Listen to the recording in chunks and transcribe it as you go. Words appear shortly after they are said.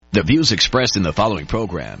The views expressed in the following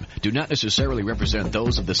program do not necessarily represent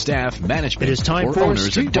those of the staff, management, it is time or for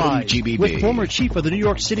owners of WGBB. With former Chief of the New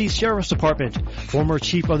York City Sheriff's Department, former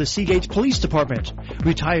Chief of the Seagate Police Department,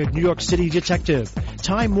 retired New York City Detective,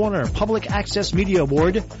 Time Warner Public Access Media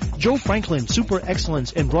Award, Joe Franklin Super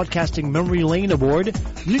Excellence in Broadcasting Memory Lane Award,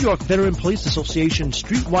 New York Veteran Police Association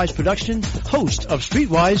Streetwise production, host of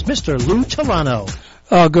Streetwise, Mr. Lou Telano.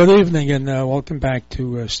 Good evening and welcome back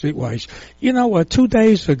to Streetwise. 2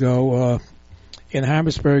 days ago in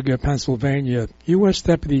Harrisburg, Pennsylvania, U.S.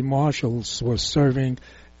 Deputy Marshals were serving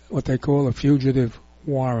what they call a fugitive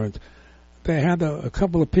warrant. They had a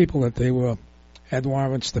couple of people that they had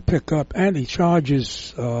warrants to pick up, and the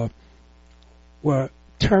charges were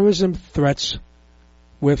terrorism threats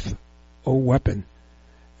with a weapon.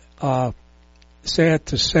 Sad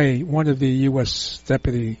to say, one of the U.S.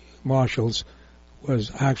 Deputy Marshals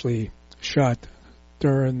was actually shot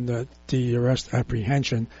during the arrest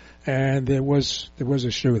apprehension, and there was a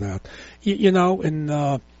shootout. In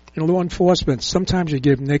law enforcement, sometimes you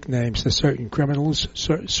give nicknames to certain criminals,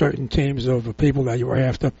 certain teams of people that you're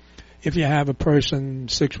after. If you have a person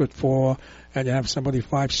 6'4" and you have somebody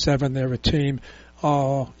 5'7", they're a team.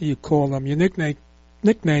 You call them, you nickname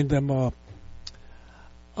them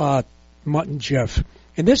Mutt and Jeff.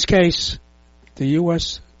 In this case, the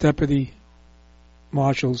U.S. Deputy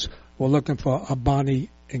Marshals were looking for a Bonnie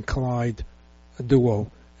and Clyde duo,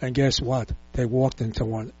 and guess what? They walked into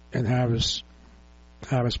one in Harrisburg,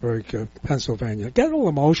 Pennsylvania. Get all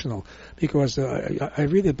emotional because I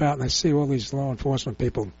read about and I see all these law enforcement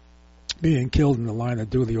people being killed in the line of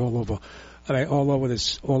duty all over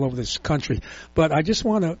this country. But I just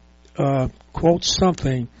want to quote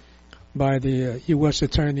something by the U.S.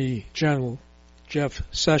 Attorney General Jeff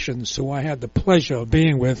Sessions, who I had the pleasure of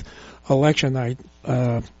being with election night,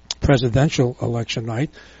 presidential election night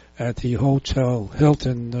at the Hotel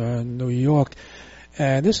Hilton, New York.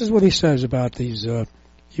 And this is what he says about these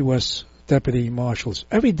U.S. Deputy Marshals.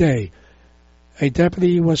 Every day, a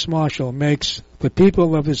Deputy U.S. Marshal makes the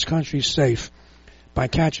people of his country safe by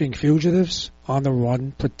catching fugitives on the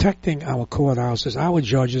run, protecting our courthouses, our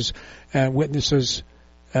judges, and witnesses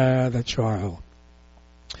at the trial.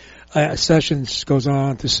 Sessions goes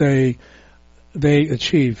on to say they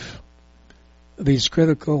achieve these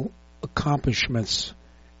critical accomplishments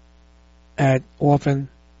at often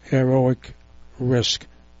heroic risk,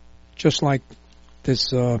 just like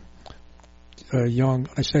this he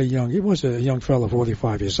was a young fellow,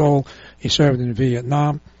 45 years old. He served in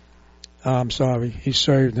Vietnam. He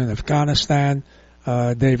served in Afghanistan.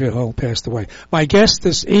 David Hull passed away. My guest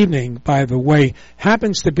this evening, by the way,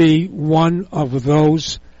 happens to be one of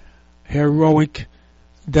those heroic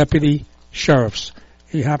deputy sheriffs.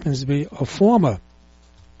 He happens to be a former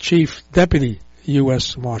Chief Deputy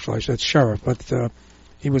U.S. Marshal. I said sheriff, but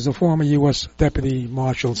he was a former U.S. Deputy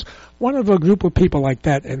Marshal. One of a group of people like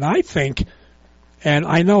that. And I think, and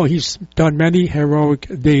I know he's done many heroic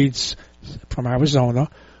deeds from Arizona,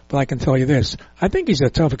 but I can tell you this. I think he's a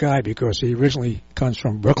tough guy because he originally comes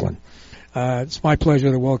from Brooklyn. It's my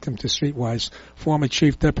pleasure to welcome to Streetwise former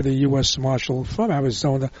Chief Deputy U.S. Marshal from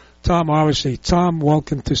Arizona, Tom Morrissey. Tom,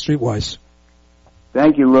 welcome to Streetwise.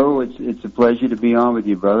 Thank you, Lou. It's a pleasure to be on with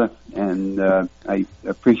you, brother, and I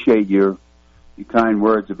appreciate your kind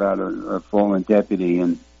words about a fallen deputy.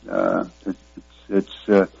 And it's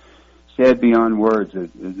sad beyond words that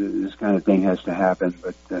this kind of thing has to happen.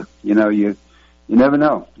 But you never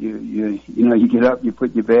know. You get up, you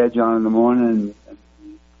put your badge on in the morning, and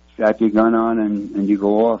strap your gun on, and you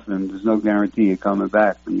go off, and there's no guarantee you're coming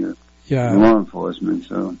back when you're in law enforcement.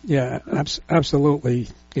 So absolutely.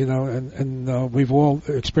 And we've all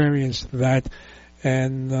experienced that.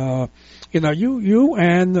 And you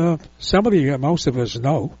and somebody most of us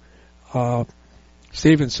know,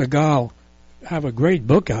 Steven Seagal, have a great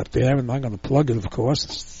book out there, and I'm going to plug it, of course.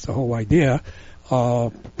 It's the whole idea,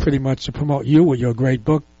 pretty much to promote you with your great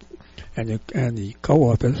book and the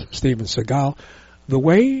co-author, Steven Seagal, The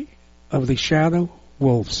Way of the Shadow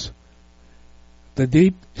Wolves, The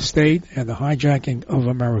Deep State and the Hijacking of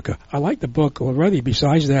America. I like the book already.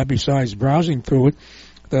 Besides browsing through it,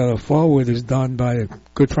 the foreword is done by a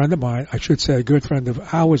good friend of mine. I should say a good friend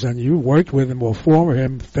of ours, and you worked with him or for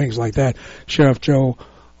him, things like that, Sheriff Joe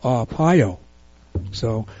Pio.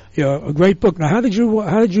 So, a great book. Now, how did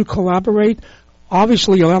you collaborate?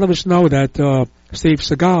 Obviously, a lot of us know that Steve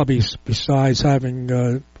Seagal, besides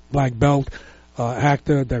having black belt,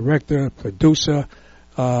 actor, director, producer,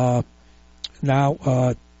 now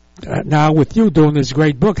with you doing this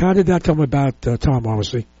great book, how did that come about, Tom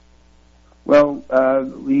Morrissey? Well,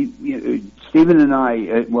 Stephen and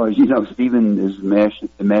I, Stephen is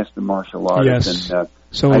the master martial artist, yes. And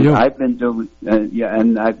So you. I've been doing,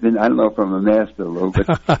 and I don't know if I'm a master, Lou,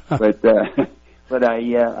 but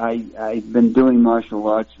I've been doing martial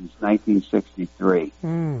arts since 1963.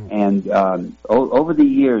 And over the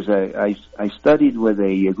years, I studied with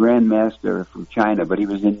a grandmaster from China, but he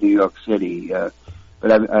was in New York City.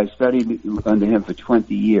 But I studied under him for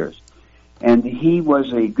 20 years. And he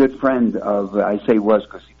was a good friend of, I say was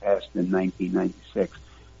because he passed in 1996,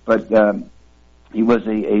 but he was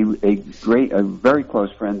a very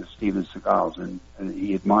close friend of Steven Seagal's, and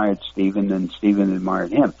he admired Steven, and Steven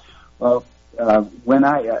admired him. Well, when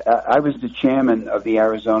I was the chairman of the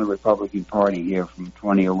Arizona Republican Party here from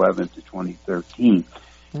 2011 to 2013,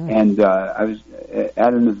 and I was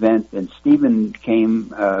at an event, and Steven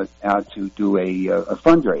came out to do a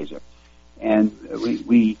fundraiser, and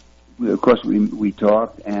we of course we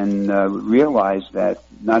talked and realized that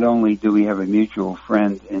not only do we have a mutual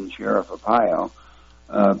friend in Sheriff Arpaio,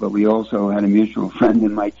 but we also had a mutual friend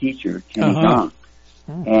in my teacher, Kenny Gong.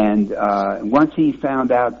 And once he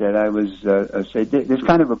found out that I was, there's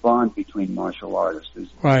kind of a bond between martial artists.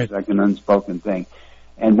 It's like an unspoken thing.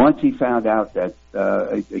 And once he found out that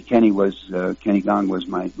Kenny Gong was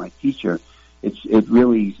my teacher, it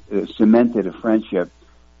really cemented a friendship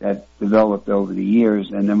that developed over the years.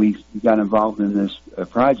 And then we got involved in this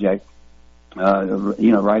project,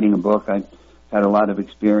 writing a book. I had a lot of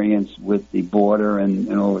experience with the border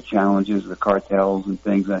and all the challenges, the cartels and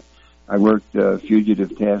things. I worked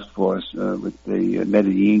fugitive task force with the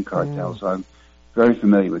Medellin cartel, so I'm very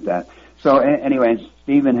familiar with that. So anyway,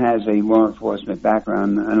 Stephen has a law enforcement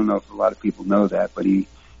background. I don't know if a lot of people know that, but he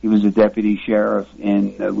was a deputy sheriff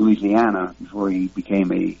in Louisiana before he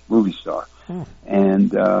became a movie star.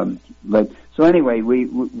 And so anyway,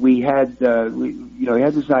 we had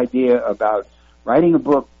this idea about writing a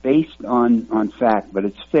book based on fact, but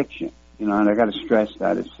it's fiction, and I got to stress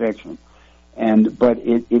that it's fiction. But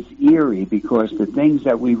it's eerie because the things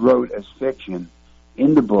that we wrote as fiction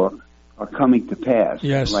in the book are coming to pass.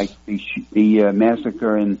 Yes. Like the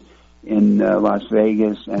massacre in Las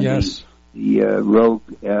Vegas and the rogue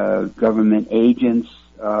government agents.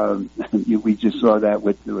 We just saw that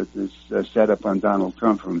with this setup on Donald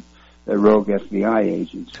Trump from the rogue FBI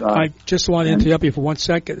agents. I just want to interrupt you for 1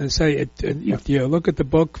 second and say, if you look at the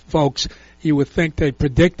book, folks, you would think they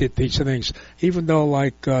predicted these things. Even though,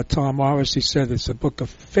 like Tom Morrissey said, it's a book of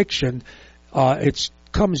fiction, it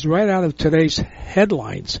comes right out of today's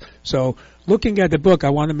headlines. So looking at the book, I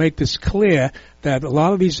want to make this clear that a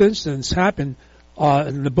lot of these incidents happen,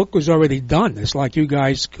 and the book was already done. It's like you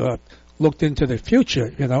guys looked into the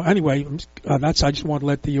future, Anyway, I just want to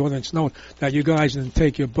let the audience know that you guys didn't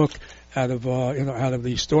take your book out of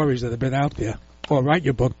these stories that have been out there, or write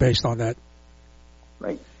your book based on that.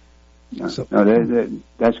 Right. No,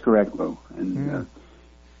 that's correct, Lou. And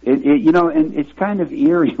and it's kind of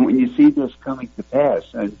eerie when you see this coming to pass.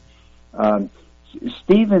 And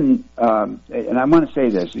Stephen, and I want to say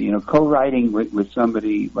this, co-writing with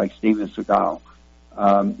somebody like Steven Seagal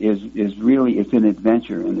is really, it's an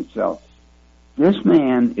adventure in itself. This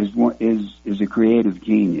man is a creative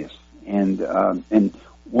genius, and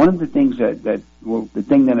one of the things the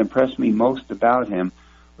thing that impressed me most about him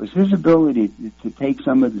was his ability to take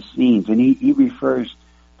some of the scenes, and he refers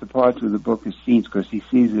to parts of the book as scenes because he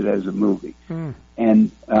sees it as a movie,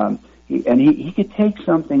 and he could take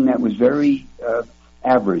something that was very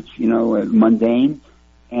average, mundane,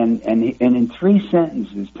 and in 3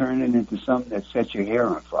 sentences turn it into something that sets your hair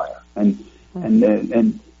on fire, and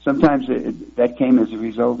sometimes that came as a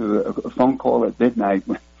result of a phone call at midnight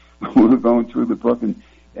when we were going through the book, and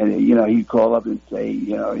he'd call up and say,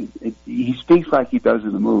 he speaks like he does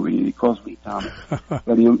in the movie, and he calls me Tommy.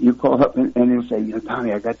 But he'll call up and he'll say,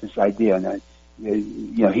 Tommy, I got this idea, and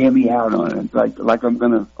hear me out on it, like I'm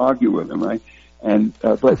going to argue with him, right? And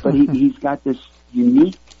but he's got this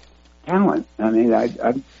unique talent. I mean,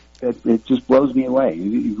 it just blows me away.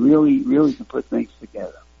 He really can put things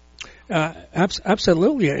together.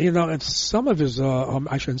 Absolutely. And some of his,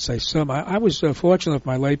 I shouldn't say some, I was fortunate with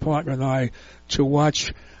my late partner and I to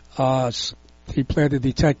watch, he played a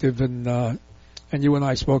detective and you and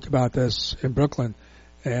I spoke about this in Brooklyn,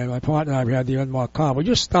 and my partner and I had the unmarked car. We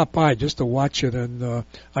just stopped by just to watch it, and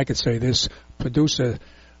I could say this producer,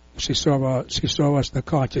 she saw us in the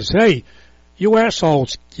car, she said, hey, you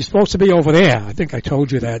assholes, you're supposed to be over there. I think I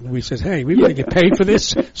told you that. And we said, hey, we going to get paid for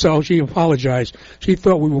this? So she apologized. She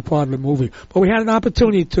thought we were part of the movie. But we had an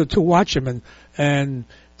opportunity to watch him, and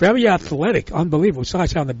very athletic, unbelievable.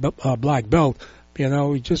 Besides having the black belt,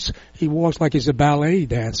 he walks like he's a ballet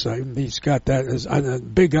dancer. He's got that a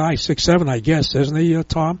big guy, 6'7", I guess, isn't he,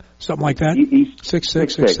 Tom? Something like that? He's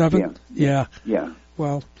 6'6", 6'7"? Yeah.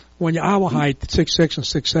 Well, when you're our height, 6'6" and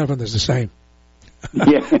 6'7" is the same.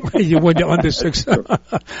 Yeah. when you're under 6'7".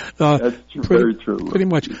 That's very true. Pretty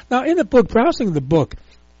much. Now, in the book, browsing the book,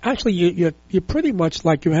 actually, you're pretty much,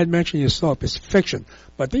 like you had mentioned yourself, it's fiction.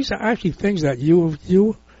 But these are actually things that you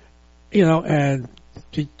know, and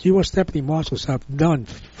the U.S. Deputy Marshals have done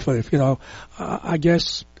for, I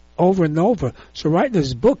guess, over and over. So writing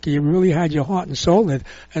this book, you really had your heart and soul in it,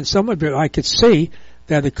 and some of it I could see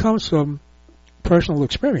that it comes from personal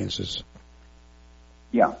experiences.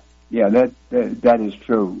 Yeah, that is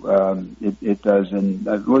true. It does, and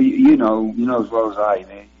well, you know as well as I.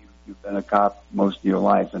 You've been a cop most of your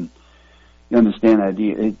life, and you understand that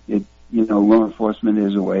law enforcement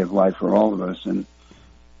is a way of life for all of us, and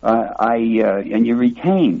and you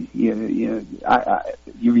retain you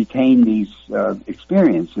retain these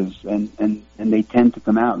experiences, and they tend to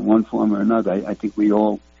come out in one form or another. I think we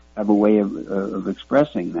all have a way of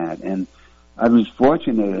expressing that, and I was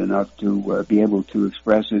fortunate enough to be able to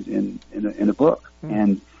express it in a book.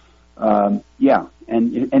 And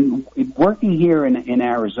and working here in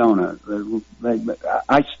Arizona,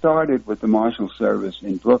 I started with the Marshal Service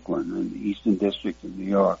in Brooklyn, in the Eastern District of New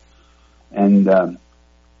York, and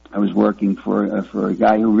I was working for a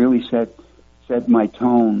guy who really set my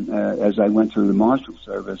tone as I went through the Marshal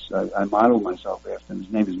Service. I modeled myself after him.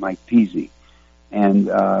 His name is Mike Peasy,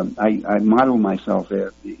 and I modeled myself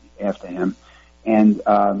after him. And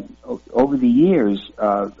over the years,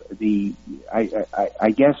 I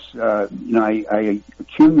guess I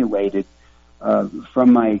accumulated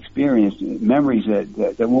from my experience memories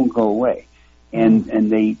that won't go away, and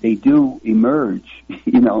they do emerge.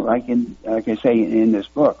 Like I say in this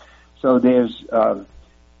book. So there's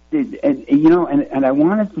and I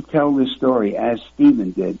wanted to tell this story as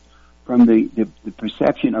Stephen did from the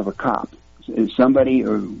perception of a cop, somebody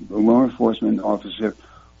or a law enforcement officer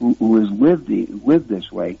who has lived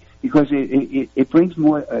this way, because it brings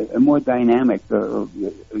a more dynamic,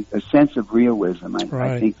 a sense of realism,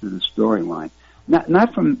 I think, to the storyline.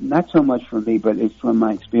 Not so much from me, but it's from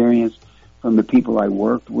my experience, from the people I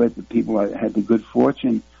worked with, the people I had the good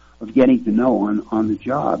fortune of getting to know on the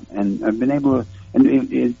job, and I've been able to, and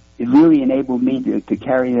it really enabled me to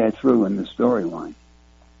carry that through in the storyline.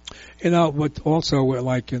 What also,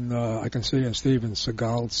 like I can see in Steven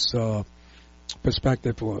Seagal's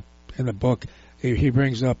perspective in the book, he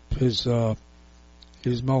brings up his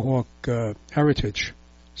Mohawk heritage.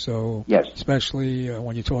 So, yes, especially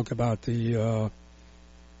when you talk about the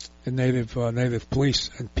native police,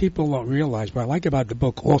 and people don't realize. What I like about the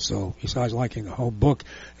book, also, besides liking the whole book,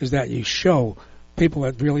 is that you show people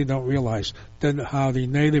that really don't realize then how the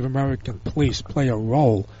Native American police play a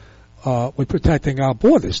role with protecting our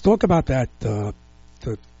borders. Talk about that,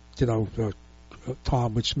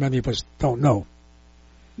 Tom, which many of us don't know.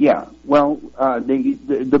 Yeah, well,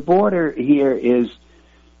 the border here is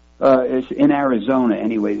in Arizona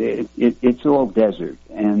anyway. It's all desert,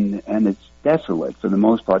 and it's desolate for the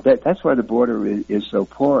most part. That's why the border is so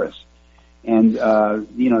porous. And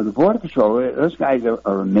the Border Patrol, those guys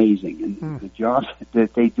are amazing, and the jobs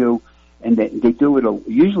that they do, and they do it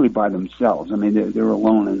usually by themselves. I mean, they're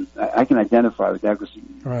alone, and I can identify with that because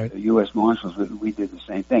the U.S. Marshals, we did the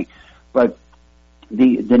same thing. But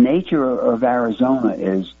the nature of Arizona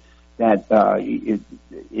is that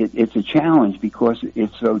it's a challenge because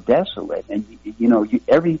it's so desolate, and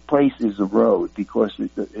every place is a road because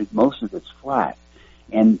most of it's flat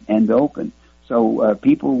and open. So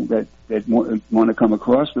people that want to come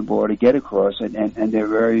across the border get across, and they're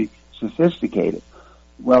very sophisticated.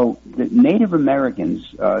 Well, the Native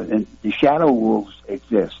Americans and the shadow wolves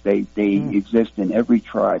exist. They exist in every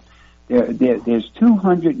tribe. There's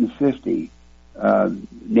 250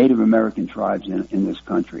 Native American tribes in this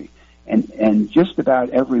country, and just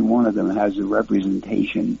about every one of them has a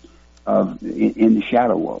representation in the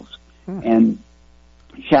shadow wolves. And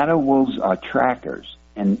shadow wolves are trackers,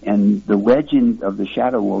 and the legend of the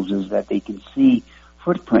shadow wolves is that they can see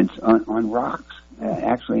footprints on rocks,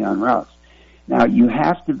 actually on rocks. Now, you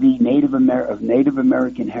have to be of Native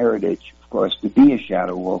American heritage, of course, to be a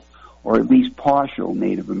shadow wolf, or at least partial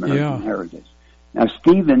Native American heritage. Now,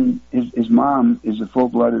 Stephen, his mom is a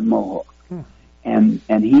full-blooded Mohawk, and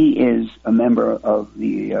he is a member of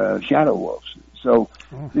the Shadow Wolves. So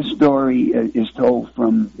this story is told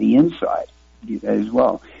from the inside as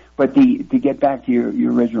well. But to get back to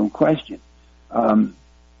your original question,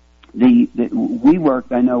 we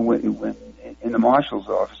worked. I know when in the Marshal's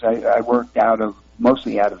office, I worked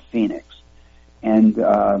mostly out of Phoenix, and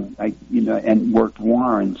and worked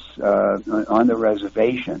warrants on the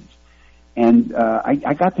reservations. And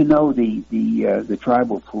I got to know the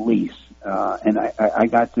tribal police, and I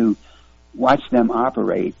got to watch them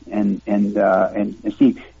operate and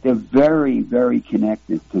see, they're very, very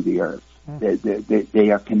connected to the earth.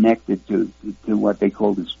 They are connected to what they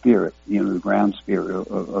call the spirit, the ground spirit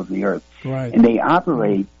of the earth. Right. And they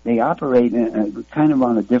operate kind of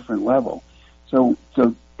on a different level. So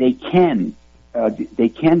they can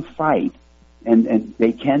fight and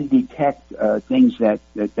they can detect things that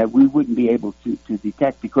we wouldn't be able to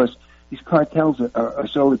detect because these cartels are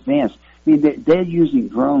so advanced. I mean, they're using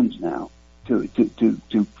drones now to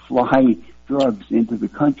fly drugs into the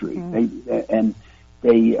country. And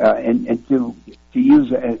to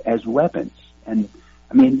use as weapons. And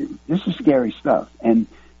I mean, this is scary stuff. And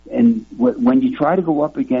when you try to go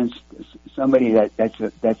up against somebody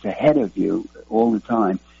that's ahead of you all the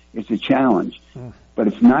time, it's a challenge. But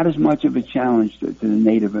it's not as much of a challenge to the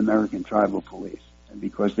Native American tribal police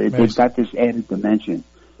because they've got this added dimension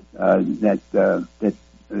that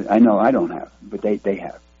I know I don't have, but they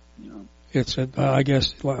have. It's I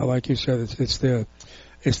guess, like you said,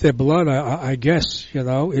 it's their blood. I guess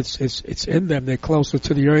it's in them. They're closer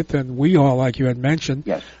to the earth than we are, like you had mentioned.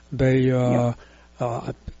 Yes. They and a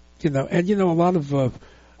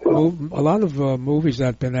lot of movies that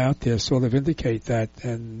have been out there sort of indicate that,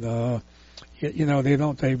 and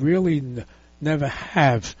they really never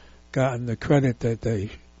have gotten the credit that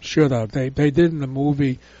they should have. They did in the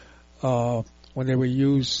movie when they were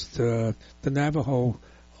used the Navajo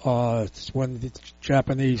when the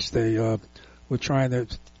Japanese they were trying to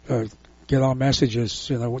get our messages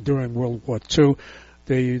during World War II.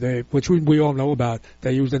 They which we all know about.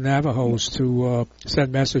 They used the Navajos to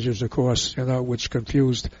send messages across, which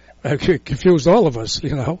confused all of us,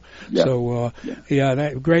 Yeah. So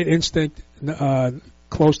that great instinct,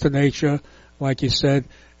 close to nature, like you said,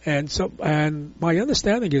 and my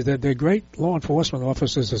understanding is that they're great law enforcement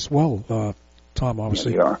officers as well. Tom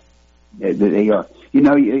Morrissey. Yeah, they are.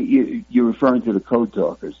 You're referring to the code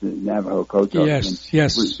talkers, the Navajo code talkers.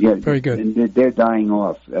 Yes, very good. And they're dying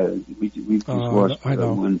off. We just lost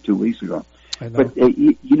one 2 weeks ago. I know. But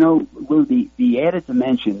Lou, the added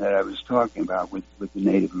dimension that I was talking about with the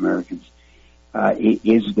Native Americans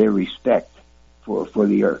is their respect for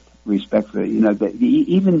the earth, respect for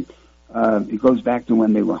even it goes back to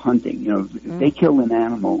when they were hunting. If they kill an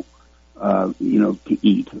animal, to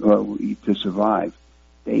eat or to survive,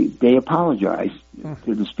 they apologize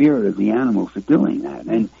to the spirit of the animal for doing that,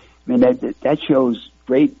 and I mean that shows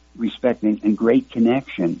great respect and great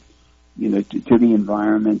connection, to the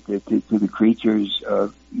environment, to the creatures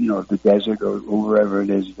of the desert or wherever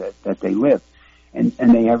it is that they live, and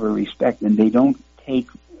they have a respect, and they don't take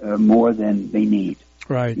more than they need,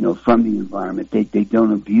 right? From the environment. They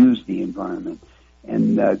don't abuse the environment,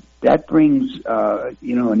 and that brings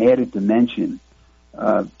an added dimension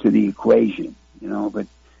to the equation. But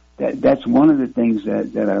that's one of the things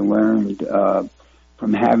that I learned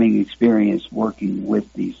from having experience working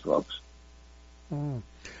with these folks.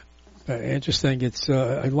 Interesting. It's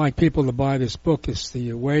I'd like people to buy this book. It's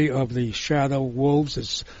The Way of the Shadow Wolves.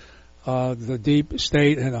 It's the Deep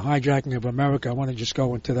State and the Hijacking of America. I want to just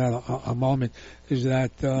go into that a moment. Is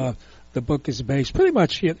that the book is based pretty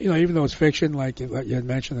much, even though it's fiction, like you had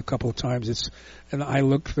mentioned a couple of times, and I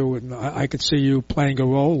looked through it and I could see you playing a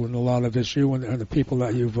role in a lot of this, you and the people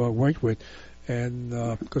that you've worked with, and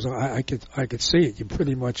because I could see it. You're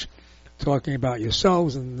pretty much talking about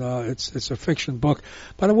yourselves, and it's a fiction book.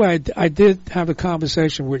 By the way, I did have a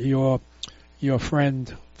conversation with your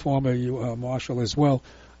friend, former Marshal as well,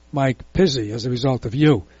 Mike Pizzey, as a result of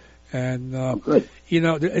you. And,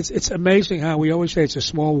 it's amazing how we always say it's a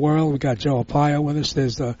small world. We got Joe Arpaio with us.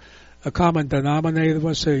 There's a common denominator,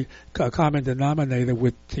 let's say, a common denominator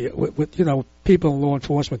with people in law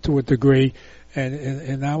enforcement to a degree. And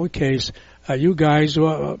in our case, you guys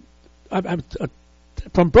are, I'm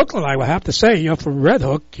from Brooklyn, I would have to say. You're from Red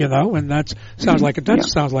Hook, and that sounds like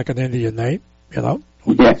an Indian name,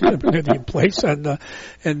 Indian place, and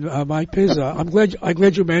Mike Pizza. I'm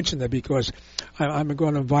glad you mentioned it because I'm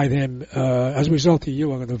going to invite him as a result of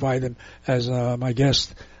you. I'm going to invite him as my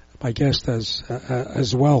guest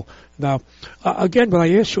as well. Now, again, when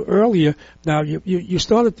I asked you earlier, now you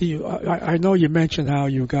started I know you mentioned how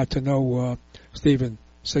you got to know Steven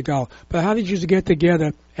Seagal, but how did you get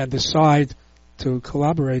together and decide to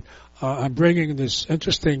collaborate on bringing this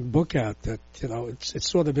interesting book out that, it's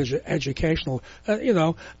sort of educational,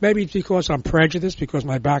 maybe it's because I'm prejudiced because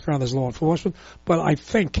my background is law enforcement, but I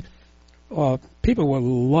think, people would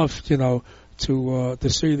love, to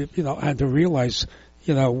see that, and to realize,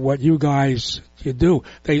 what you guys, you do.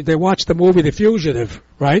 They watch the movie The Fugitive,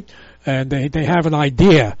 right? And they have an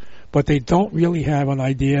idea, but they don't really have an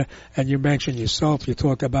idea. And you mentioned yourself, you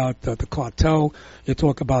talk about the cartel, you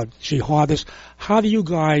talk about jihadists. How do you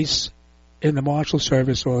guys in the Marshal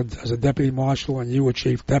Service, or as a Deputy Marshal and you a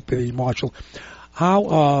Chief Deputy Marshal,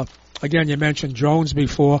 how, again, you mentioned drones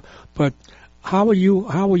before, but how are you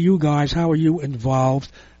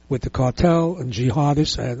involved with the cartel and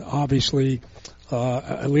jihadists and obviously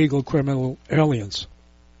illegal criminal aliens?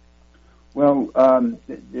 Well,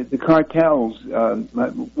 the cartels,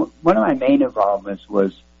 one of my main involvements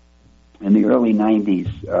was in the early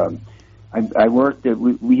 90s. I worked at,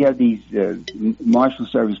 we had these, Marshal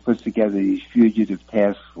Service puts together these fugitive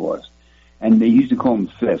task force, and they used to call them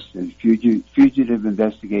FIST, Fugitive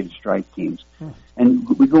Investigative Strike Teams. And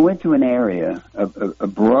we go into an area, a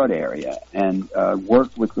broad area, and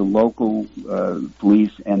work with the local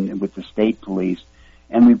police and with the state police,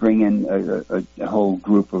 and we bring in a whole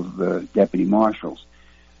group of deputy marshals.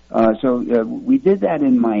 So we did that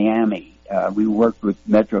in Miami. We worked with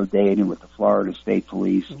Metro-Dade and with the Florida State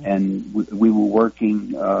Police, and we were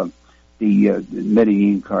working the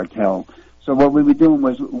Medellin cartel. So what we were doing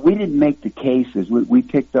was we didn't make the cases. We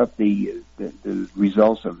picked up the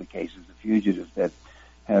results of the cases, the fugitives that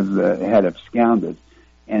had absconded.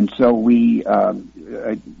 And so we,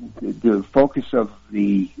 the focus of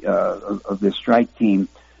the strike team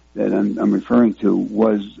that I'm referring to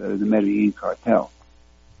was the Medellin cartel,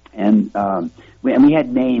 and we had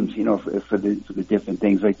names, for the different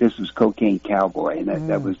things. Like this was Cocaine Cowboy, and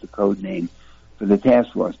that was the code name for the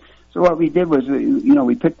task force. So what we did was,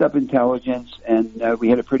 we picked up intelligence, and we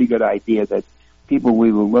had a pretty good idea that people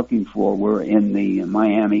we were looking for were in the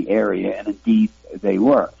Miami area, and indeed they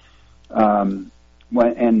were. And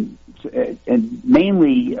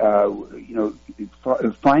mainly,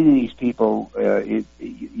 finding these people,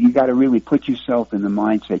 you got to really put yourself in the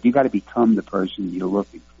mindset. You got to become the person you're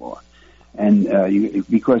looking for, and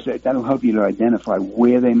because that'll help you to identify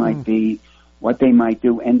where they might be, what they might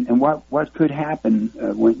do, and what could happen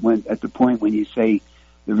when at the point when you say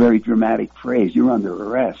the very dramatic phrase, "You're under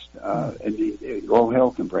arrest," and all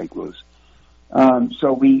hell can break loose.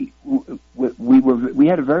 So we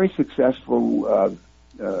had a very successful.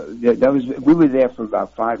 We were there for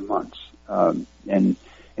about 5 months, and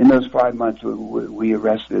in those 5 months we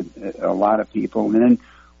arrested a lot of people, and then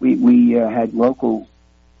we had local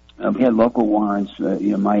warrants,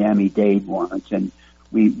 Miami-Dade warrants, and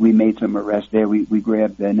we made some arrests there. We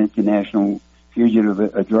grabbed an international fugitive,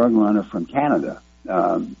 a drug runner from Canada,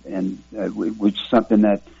 which is something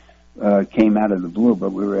that came out of the blue,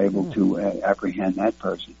 but we were able to apprehend that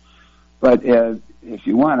person. But if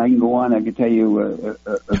you want, I can go on. I can tell you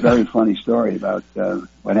a very funny story about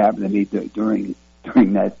what happened to me during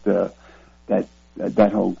that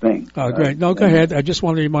whole thing. Oh, great. No, go ahead. I just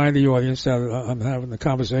want to remind the audience that I'm having a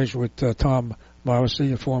conversation with Tom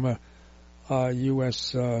Morrissey, a former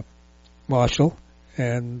U.S. Marshal,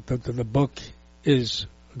 and the book is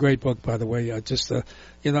a great book, by the way.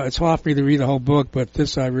 It's hard for me to read the whole book, but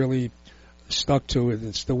this I really stuck to it.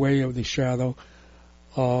 It's The Way of the Shadow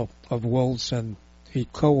of Wolves, and he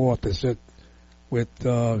co-authors it with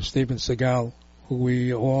Steven Seagal, who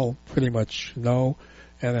we all pretty much know.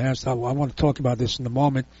 And I want to talk about this in a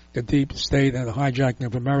moment, the deep state and the hijacking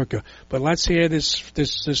of America. But let's hear this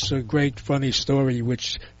great funny story,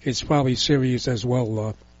 which is probably serious as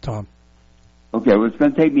well, Tom. Okay, well, it's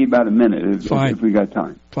going to take me about a minute if we got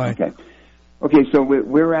time. Fine. Okay, so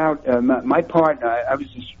we're out. My partner, I was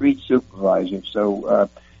a street supervisor, so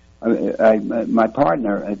my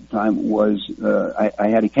partner at the time was, I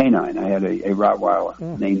had a canine. I had a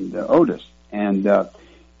Rottweiler named Otis, and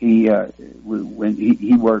when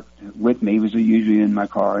he worked with me, he was usually in my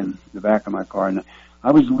car, in the back of my car, and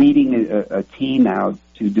I was leading a team out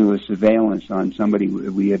to do a surveillance on somebody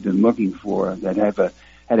we had been looking for that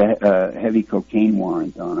had a heavy cocaine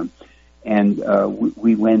warrant on him, and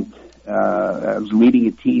we went. I was leading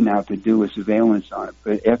a team out to do a surveillance on it,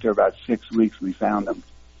 but after about 6 weeks, we found him.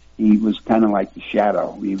 He was kind of like the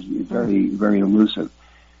shadow. He was very, very elusive.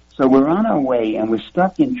 So we're on our way, and we're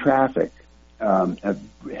stuck in traffic.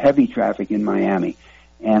 Heavy traffic in Miami,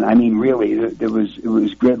 and I mean, really, it was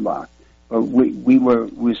gridlock. But we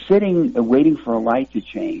were sitting waiting for a light to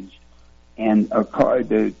change, and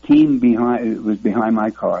the team behind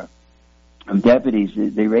my car, deputies,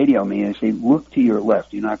 they radio me and they say, "Look to your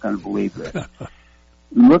left. You're not going to believe this."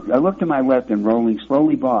 I look to my left, and rolling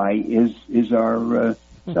slowly by is our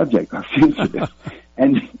subject, our fugitive.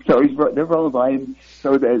 And so they're rolling by, and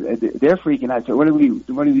so they're freaking out. So what do we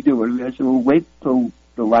do? I said, well, wait till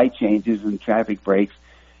the light changes and traffic breaks.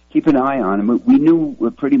 Keep an eye on him. We knew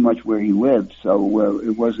pretty much where he lived, so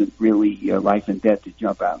it wasn't really life and death to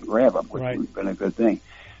jump out and grab him, which would have been a good thing.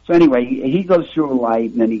 So anyway, he goes through a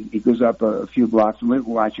light, and then he goes up a few blocks, and we're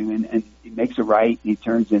watching, and he makes a right, and he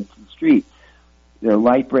turns into the street. The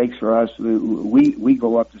light breaks for us. We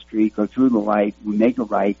go up the street, go through the light, we make a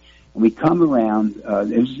right, and we come around.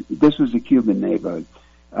 This was a Cuban neighborhood.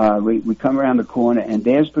 We come around the corner, and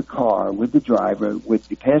there's the car with the driver, with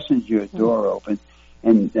the passenger door open,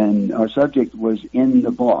 and our subject was in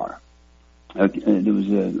the bar. There was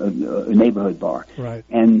a neighborhood bar. Right.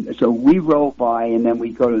 And so we rolled by, and then we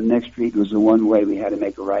go to the next street. It was the one way. We had to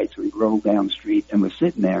make a right, so we rolled down the street and we're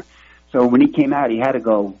sitting there. So when he came out, he had to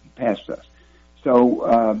go past us.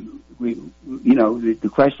 So the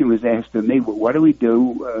question was asked of me, well, what do we do?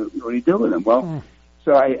 What do we do with him? Well,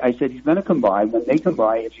 so I said he's going to come by. When they come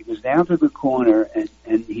by, if he goes down to the corner and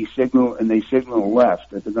they signal left,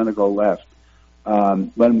 that they're going to go left,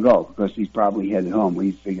 let him go, because he's probably headed home. We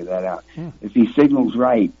figured that out. If he signals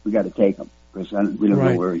right, we got to take him, because we don't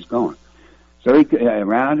know where he's going. So he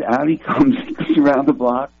comes around the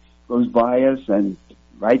block, goes by us, and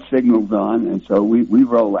right signal's on, and so we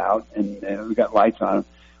roll out, and we got lights on him.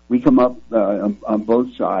 We come up on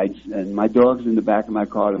both sides, and my dog's in the back of my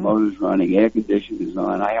car, the motor's running, air conditioning is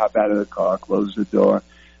on. I hop out of the car, close the door.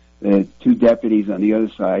 The two deputies on the other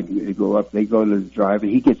side, they go to the driver.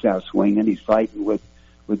 He gets out swinging. He's fighting with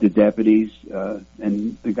the deputies,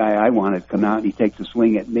 and the guy I wanted to come out, he takes a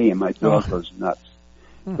swing at me, and my dog goes nuts.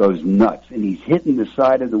 And he's hitting the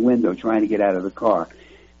side of the window trying to get out of the car.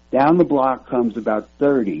 Down the block comes about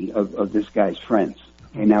 30 of this guy's friends.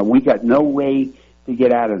 Okay, now we got no way to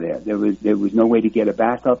get out of there. There was no way to get a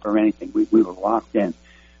backup or anything. We were locked in.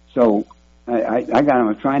 So I got him.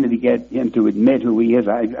 I'm trying to get him to admit who he is.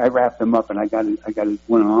 I wrapped him up, and I got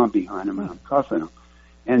one arm behind him, and I'm cuffing him.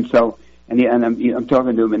 And so, I'm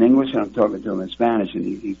talking to him in English, and I'm talking to him in Spanish, and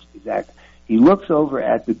he's acting. He looks over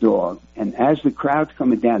at the dog, and as the crowd's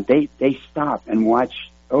coming down, they stop and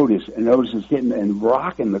watch Otis, and Otis is hitting and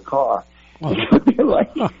rocking the car.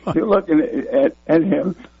 They're looking at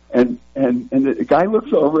him, and the guy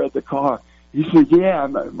looks over at the car. He said, "Yeah,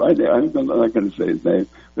 I'm not going to say his name,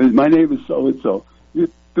 but my name is so and so.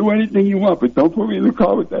 You do anything you want, but don't put me in the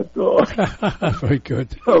car with that dog." Very good.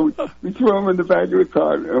 So we threw him in the back of the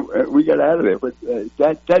car, and we got out of there. But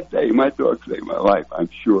that day, my dog saved my life. I'm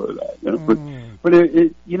sure of that. But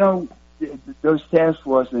those task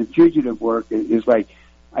force and fugitive work is like,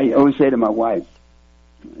 I always say to my wife,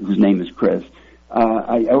 whose name is Chris,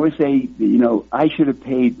 I always say, I should have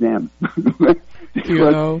paid them.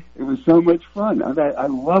 It was so much fun. I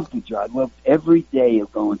loved the job. I loved every day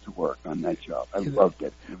of going to work on that job. I loved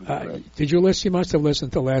it. It was great. Did you listen? You must have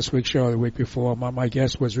listened to last week's show or the week before. My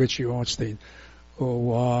guest was Richie Ornstein, who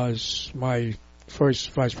was my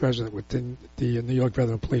first vice president within the New York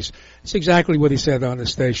Veteran Police. It's exactly what he said on the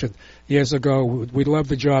station years ago. We loved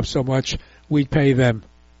the job so much, we'd pay them.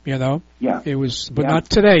 Yeah. It was, but not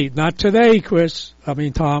today. Not today, Chris. I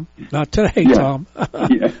mean, Tom. Not today, Tom.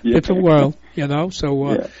 Different world,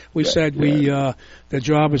 So we said the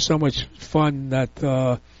job is so much fun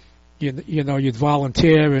that you'd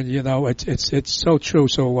volunteer, and it's so true.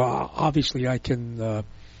 So obviously, I had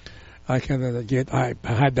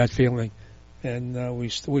that feeling, and we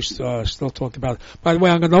still talk about it. By the way,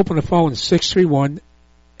 I'm going to open the phone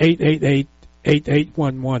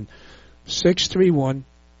 631-888-8811.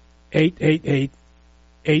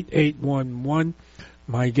 631-888-8811.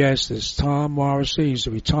 My guest is Tom Morrissey. He's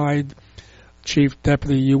a retired Chief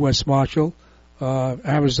Deputy US Marshal,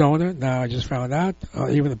 Arizona. Now I just found out,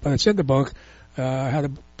 but it's in the book. I had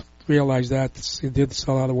to realize that he did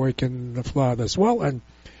a lot of work in Florida as well, and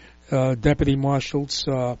deputy marshals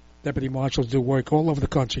do work all over the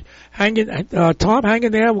country. Tom, hang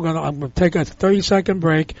in there. I'm gonna take a 30-second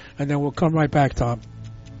break, and then we'll come right back, Tom.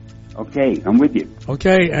 Okay, I'm with you.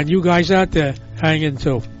 Okay, and you guys out there, hang in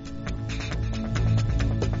too.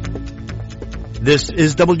 This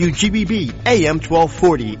is WGBB AM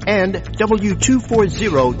 1240 and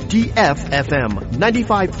W240 DFFM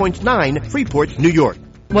 95.9 Freeport, New York.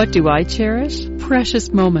 What do I cherish? Precious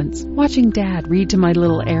moments. Watching Dad read to my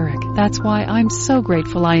little Eric. That's why I'm so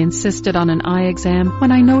grateful I insisted on an eye exam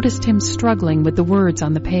when I noticed him struggling with the words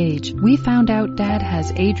on the page. We found out Dad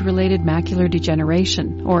has age-related macular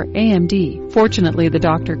degeneration, or AMD. Fortunately, the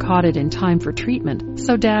doctor caught it in time for treatment,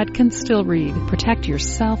 so Dad can still read. Protect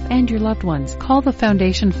yourself and your loved ones. Call the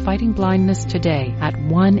Foundation Fighting Blindness today at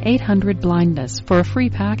 1-800-BLINDNESS for a free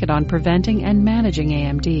packet on preventing and managing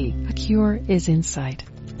AMD. A cure is in sight.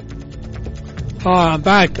 I'm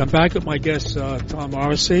back. I'm back with my guest, Tom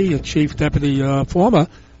Morrissey, former Chief Deputy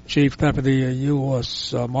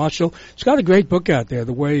U.S. Marshal. He's got a great book out there,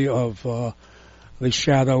 The Way of the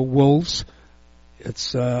Shadow Wolves.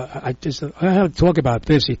 It's I have to talk about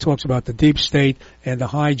this. He talks about the deep state and the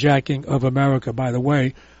hijacking of America. By the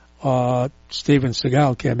way, Steven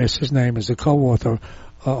Seagal, can't miss his name, is the co-author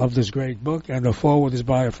of this great book, and the foreword is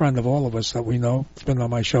by a friend of all of us that we know. It's been on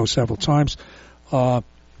my show several times,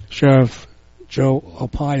 Sheriff Joe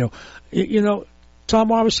Arpaio. You know, Tom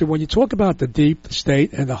Morrissey, when you talk about the deep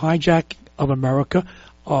state and the hijacking of America,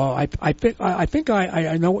 I think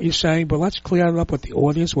I know what you're saying, but let's clear it up with the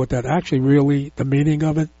audience, what that actually really, the meaning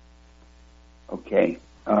of it. Okay.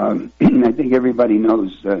 I think everybody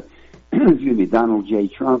knows, excuse me, Donald J.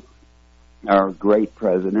 Trump, our great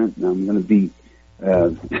president, and I'm going to be,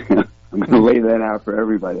 I'm going to lay that out for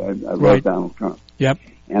everybody. I love Donald Trump. Yep.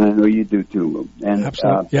 And I know you do too, Lou. And,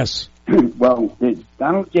 absolutely. Yes. Well,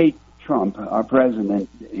 Donald J. Trump, our president,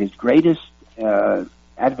 his greatest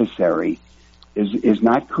adversary is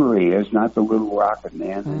not Korea, it's not the little rocket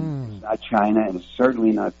man, and it's not China, and it's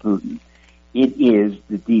certainly not Putin. It is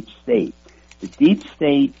the deep state. The deep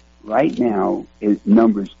state right now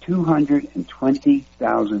numbers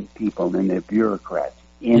 220,000 people, and they're bureaucrats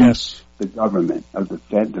in the government of the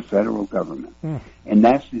federal government, and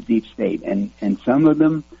that's the deep state. And some of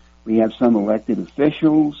them, we have some elected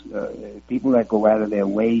officials, people that go out of their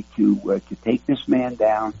way to take this man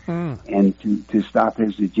down and to stop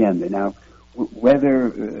his agenda. Now,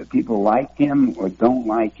 whether people like him or don't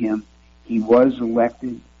like him, he was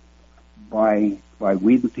elected by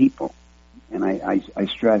we the people, and I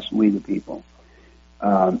stress we the people.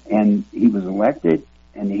 And he was elected,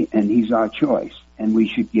 and he's our choice, and we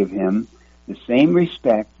should give him the same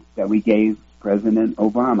respect that we gave President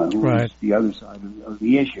Obama, who was the other side of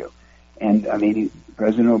the issue. And I mean,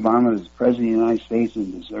 President Obama is President of the United States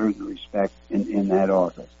and deserves the respect in that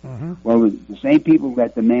office. Well, the same people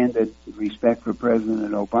that demanded respect for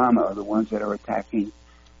President Obama are the ones that are attacking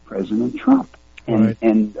President Trump,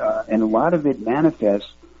 and a lot of it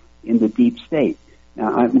manifests in the deep state.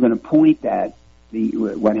 Now, I'm going to point at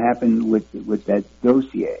what happened with that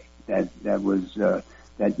dossier that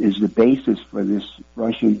is the basis for this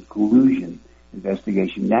Russian collusion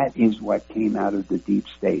investigation. That is what came out of the deep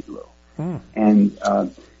state, Lou. And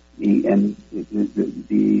the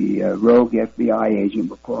rogue FBI agent,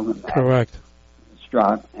 we'll call him that, correct,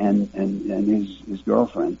 Strzok, and his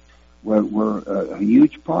girlfriend were a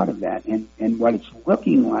huge part of that. And what it's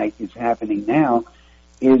looking like is happening now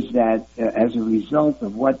is that as a result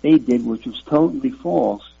of what they did, which was totally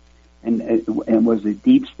false and was a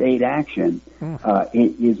deep state action,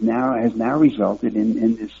 it has now resulted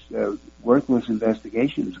in this worthless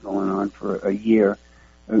investigation that's going on for a year.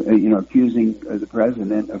 Accusing the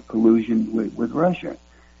president of collusion with Russia,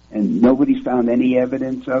 and nobody's found any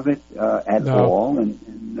evidence of it at all.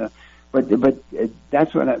 But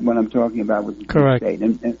that's what I'm talking about with the correct. State.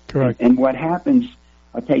 Correct. And what happens?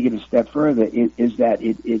 I'll take it a step further. Is that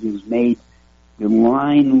it has made the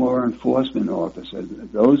line law enforcement officers,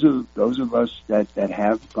 those of us that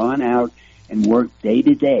have gone out and worked day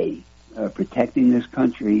to day, protecting this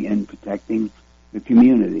country and protecting the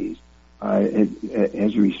communities.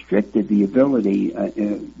 Has restricted the ability,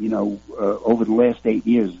 over the last 8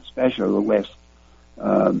 years, especially the last,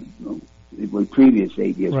 previous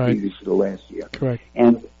 8 years, previous to the last year. Correct.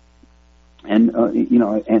 And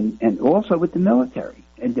also with the military,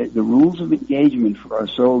 and the rules of engagement for our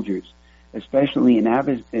soldiers, especially in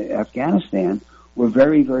Afghanistan, were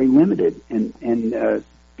very, very limited, and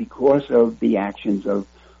because of the actions of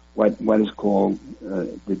what is called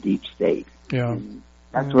the deep state. Yeah.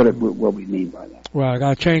 That's what we mean by that. Well, I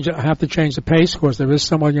have to change the pace, because there is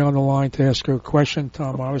someone on the line to ask her a question,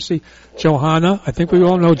 Tom Morrissey. Johanna, I think we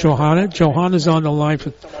all know Johanna. Johanna's on the line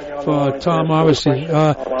for Tom Morrissey.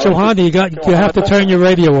 Johanna, you have to turn your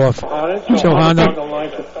radio off. Johanna,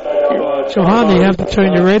 you have to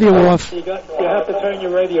turn your radio off. You have to turn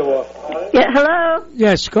your radio off. Yeah, hello?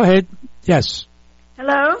 Yes, go ahead. Yes.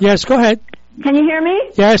 Hello? Yes, go ahead. Can you hear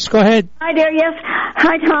me? Yes, go ahead. Hi there, yes.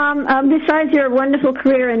 Hi, Tom. Besides your wonderful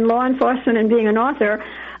career in law enforcement and being an author,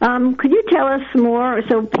 could you tell us more,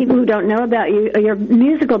 so people who don't know about you, your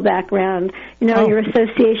musical background, your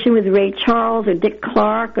association with Ray Charles or Dick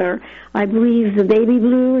Clark, or I believe the Baby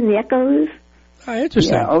Blue and the Echoes?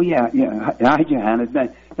 Interesting. Yeah. Hi, Johanna.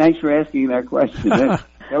 Thanks for asking that question. That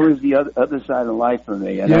was the other side of life for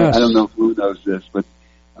me. And I don't know who knows this, but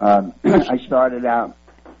I started out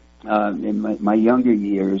in my younger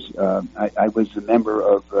years. I was a member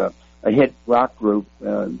of a hit rock group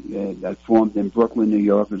that formed in Brooklyn, New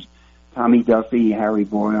York. It was Tommy Duffy, Harry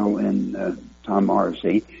Boyle, and Tom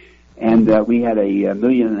Morrissey. And we had a $1.5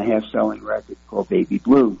 million selling record called Baby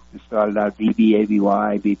Blue. It started out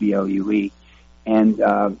BBABY, BBLUE. And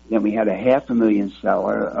then we had a $500,000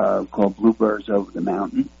 seller called Bluebirds Over the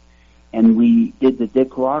Mountain. And we did the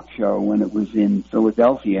Dick Clark show when it was in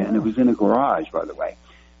Philadelphia, and it was in a garage, by the way.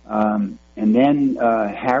 And then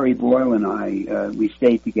Harry Boyle and I, we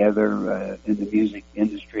stayed together in the music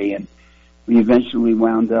industry, and we eventually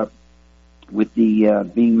wound up with the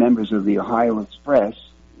being members of the Ohio Express.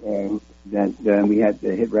 That we had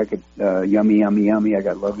the hit record "Yummy Yummy Yummy," "I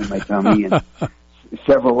Got Love in My Tummy," and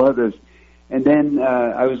several others. And then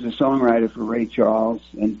I was a songwriter for Ray Charles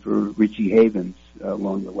and for Richie Havens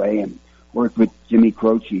along the way, and worked with Jimmy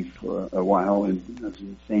Croce for a while, and I was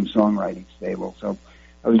in the same songwriting stable. So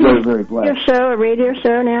I was very, very blessed. Your show, a radio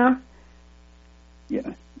show now?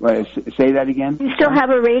 Yeah. Well, say that again? You still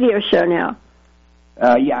have a radio show now?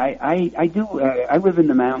 Yeah, I do. I live in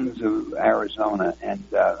the mountains of Arizona, and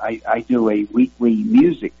I do a weekly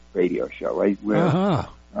music radio show. Where a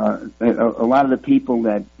lot of the people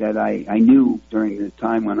that I knew during the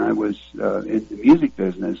time when I was in the music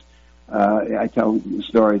business, I tell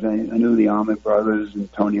stories. I knew the Allman Brothers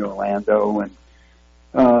and Tony Orlando, and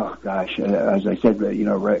as I said,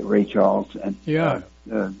 Ray Charles, and I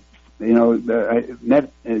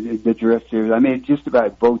met the Drifters. I mean, just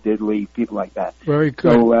about Bo Diddley, people like that. Very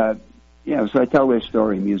good. So, so I tell their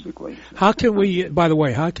story musically. How can we, by the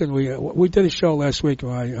way, we did a show last week,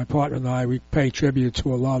 my partner and I, we pay tribute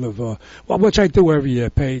to a lot of, which I do every year,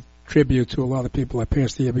 pay tribute to a lot of people that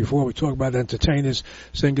passed the year before. We talk about entertainers,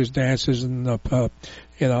 singers, dancers, and,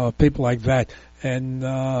 people like that. And,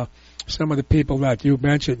 some of the people that you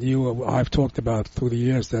mentioned, I've talked about through the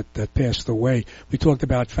years that passed away. We talked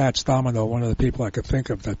about Fats Domino, one of the people I could think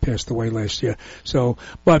of that passed away last year. So,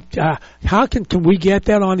 but how can we get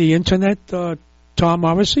that on the internet, Tom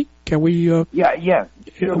Morrissey? Can we? Yeah,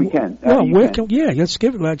 sure we can. Let's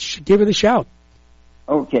give it a shout.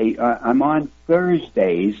 Okay, I'm on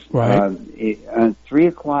Thursdays, right?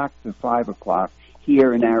 3:00 to 5:00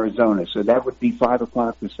 here in Arizona. So that would be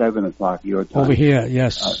 5:00 to 7:00 your time. Over here,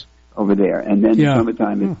 yes. Over there, and then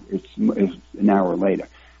summertime it's an hour later.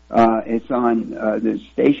 It's on the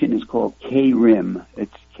station is called KRIM.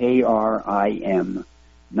 It's KRIM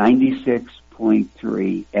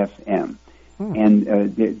 96.3 FM,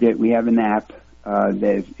 and we have an app.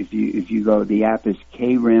 That if you go, the app is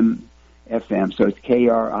KRIM FM. So it's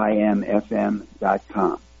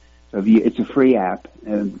KRIMFM.com. So it's a free app,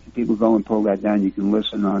 and people go and pull that down. You can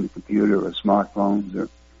listen on the computer or smartphones or.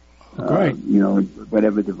 Great.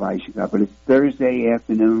 Whatever device you got. But it's Thursday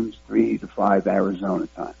afternoons, 3 to 5 Arizona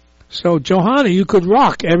time. So, Johanna, you could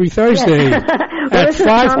rock every Thursday at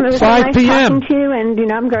 5 p.m. To you, and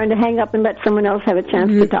I'm going to hang up and let someone else have a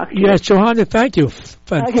chance to talk to you. Yes, Johanna, thank you.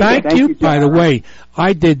 Thank you. By the way,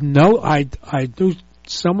 I didn't know. I do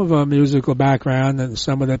some of our musical background and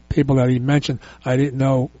some of the people that he mentioned. I didn't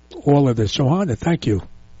know all of this. Johanna, thank you.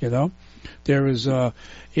 There is, Tom.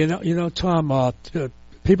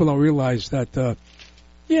 People don't realize that,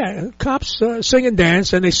 cops sing and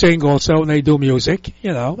dance, and they sing also, and they do music,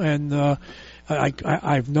 and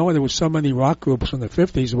I've known there was so many rock groups in the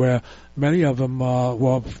 50s where many of them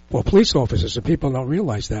were police officers, and people don't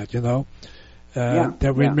realize that,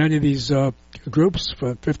 There were many of these groups from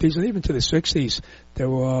the 50s and even to the 60s, there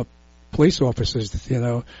were police officers,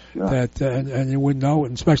 that, and you wouldn't know,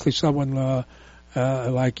 and especially someone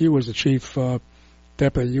like you as the Chief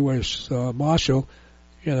Deputy US Marshal,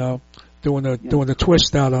 doing a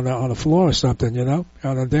twist out on a floor or something, on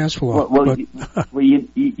a dance floor.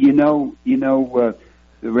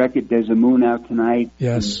 The record "There's a Moon Out Tonight."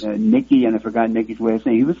 Yes. And, Nicky, and I forgot Nicky's last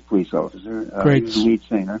name. He was a police officer. Great. He was the lead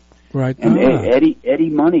singer. Right. And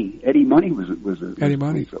Eddie Money was a Eddie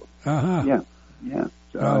Money. Police officer. Yeah.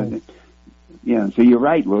 So, so you're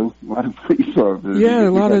right, Lou. A lot of police officers. Yeah,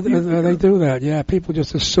 a lot of they do that. Yeah, people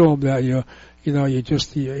just assume that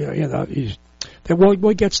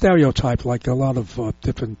we get stereotyped like a lot of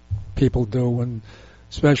different people do, and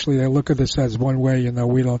especially they look at this as one way.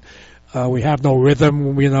 We don't, we have no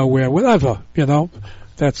rhythm. We're whatever.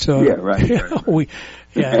 That's right.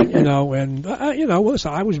 Listen,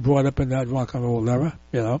 I was brought up in that rock and roll era.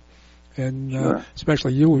 And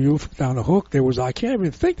especially you down the Hook. I can't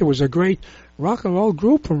even think there was a great rock and roll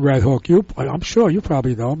group from Red Hook. I'm sure you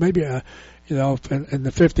probably know. Maybe in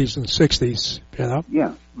the 50s and 60s,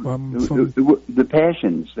 Yeah. The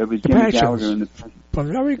Passions. There was Jimmy Gallagher and the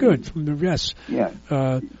Passions. Very good. Yes. Yeah.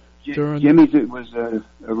 Jimmy's was a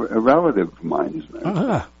relative of mine.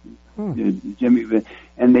 Jimmy,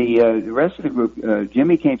 and the rest of the group,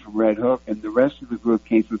 Jimmy came from Red Hook, and the rest of the group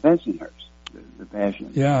came from Bensonhurst, the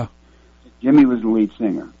Passions. Yeah. Jimmy was the lead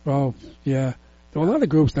singer. Oh, yeah. There were a lot of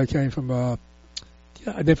groups that came from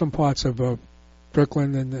different parts of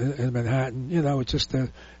Brooklyn and Manhattan. You know, it's just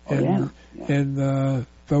in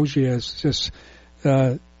those years, just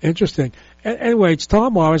interesting. Anyway, it's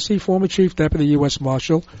Tom Morrissey, former Chief Deputy U.S.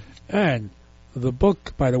 Marshal, and the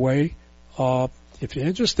book, by the way, if you're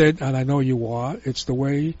interested, and I know you are, it's The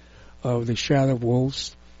Way of the Shadow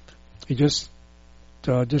Wolves. He just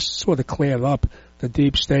sort of cleared up the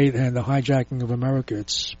deep state and the hijacking of America.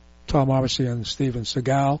 It's Tom Morrissey and Steven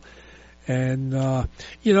Seagal. And,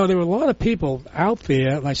 you know, there are a lot of people out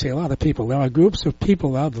there, and I say a lot of people, there are groups of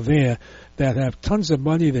people out there that have tons of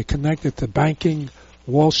money. They're connected to banking,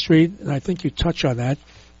 Wall Street, and I think you touch on that.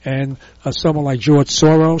 And someone like George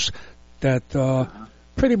Soros that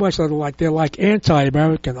pretty much they're like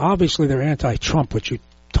anti-American. Obviously, they're anti-Trump, which you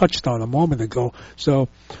touched on a moment ago. So,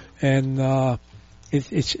 and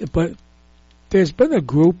but there's been a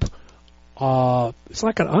group. It's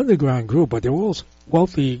like an underground group, but they're all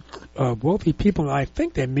wealthy people. And I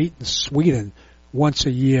think they meet in Sweden once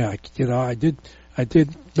a year. You know, I did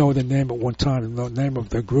know the name at one time, the name of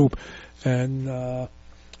the group, and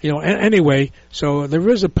you know. Anyway, so there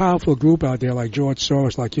is a powerful group out there, like George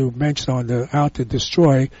Soros, like you mentioned, out to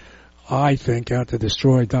destroy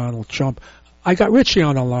Donald Trump. I got Richie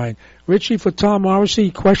on the line. Richie, for Tom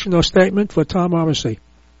Morrissey, question or statement for Tom Morrissey?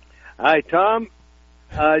 Hi, Tom.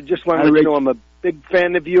 Just wanted to let you know I'm a big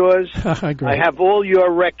fan of yours. I have all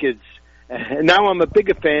your records. Now I'm a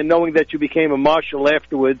bigger fan, knowing that you became a marshal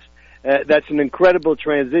afterwards. That's an incredible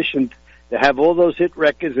transition to have all those hit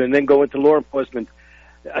records and then go into law enforcement.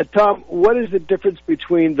 Tom, what is the difference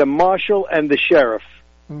between the marshal and the sheriff?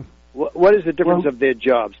 What is the difference of their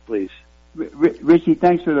jobs, please? Richie,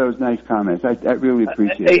 thanks for those nice comments. I really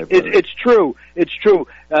appreciate it. It's true. It's true.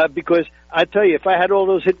 Because I tell you, if I had all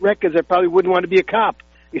those hit records, I probably wouldn't want to be a cop.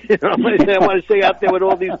 You know, I want to stay out there with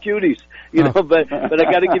all these cuties. You know, but I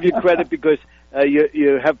got to give you credit because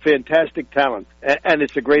you have fantastic talent, and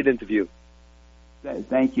it's a great interview.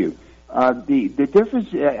 Thank you. The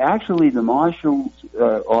difference, actually, the marshal's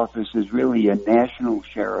office is really a national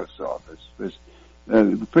sheriff's office.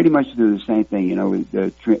 Pretty much do the same thing, you know,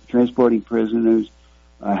 transporting prisoners,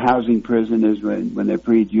 housing prisoners when they're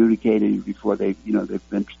pre-adjudicated before they've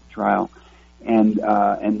been to trial, and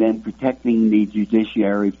then protecting the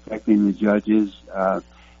judiciary, protecting the judges,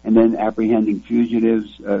 and then apprehending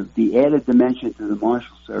fugitives. The added dimension to the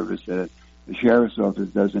marshal service that the sheriff's office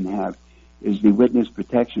doesn't have is the witness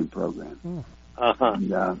protection program.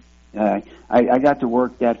 And, I got to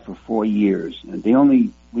work that for 4 years, and they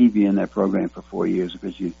only leave you in that program for 4 years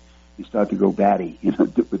because you start to go batty, you know,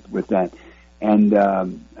 with that. And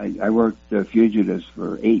I worked fugitives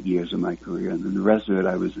for 8 years of my career, and then the rest of it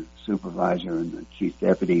I was a supervisor and a chief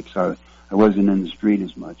deputy, so I wasn't in the street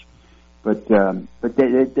as much. But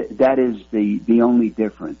that is the only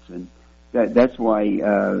difference, and that's why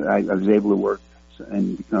I was able to work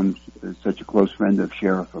and become such a close friend of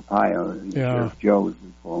Sheriff Arpaio, Sheriff Joe, as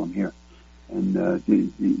we call him here.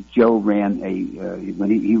 And Joe ran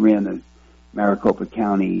when he ran the Maricopa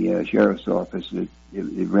County Sheriff's Office, it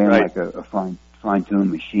ran like a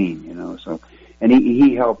fine-tuned machine, you know. So, and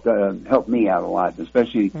he helped me out a lot,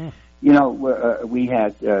 especially, you know, we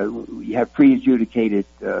have pre-adjudicated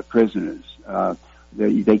prisoners.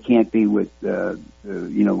 They can't be with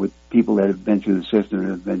with people that have been through the system and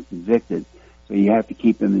have been convicted. So you have to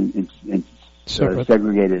keep them in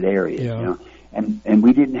segregated areas, you know. And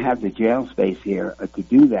we didn't have the jail space here to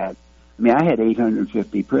do that. I mean, I had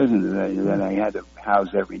 850 prisoners that I had to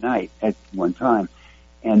house every night at one time.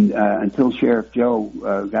 And until Sheriff Joe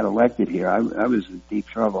got elected here, I was in deep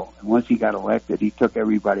trouble. And once he got elected, he took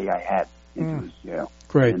everybody I had into his jail.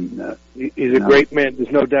 Great. And, he's a great man. There's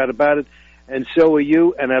no doubt about it. And so are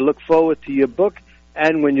you. And I look forward to your book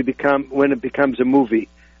and when it becomes a movie.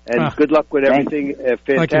 And good luck with everything. A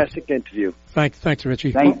fantastic interview. Thanks,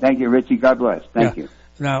 Richie. Thank you, Richie. God bless. Thank you.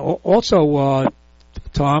 Now, also,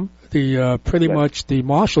 Tom, pretty much the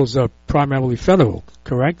marshals are primarily federal,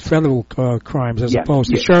 correct? Federal crimes as opposed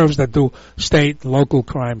to sheriffs that do state, local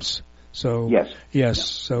crimes. So yes.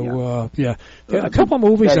 So a couple of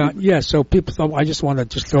movies out. So people. I just want to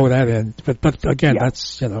just throw that in. But again,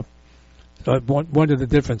 that's one of the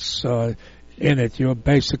difference in it. You're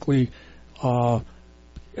basically.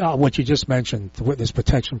 What you just mentioned, the witness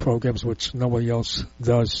protection programs, which nobody else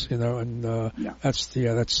does, you know, and that's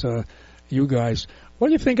you guys. What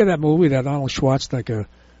do you think of that movie that Arnold Schwarzenegger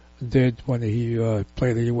did when he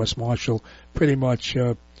played the U.S. Marshal, pretty much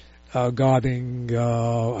guarding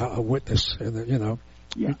a witness, you know?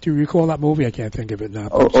 Yeah. Do you recall that movie? I can't think of it now.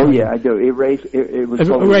 I do. It was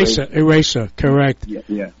called Eraser, correct.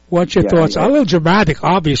 Yeah. What's your thoughts? A little dramatic,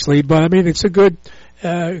 obviously, but I mean, it's a good,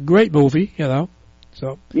 great movie, you know.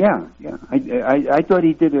 So yeah. I thought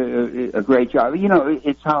he did a great job. You know,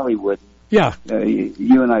 it's Hollywood. Yeah.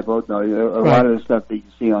 You and I both know a lot of the stuff that you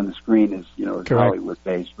see on the screen is Hollywood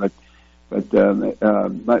based, but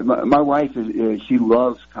my wife she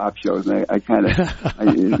loves cop shows. And I kind of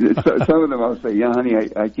some of them I'll say, yeah, honey,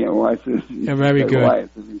 I can't watch this. Yeah, very good.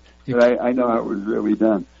 But I know how it was really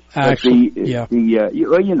done. Actually,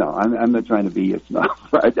 I'm not trying to be a snob.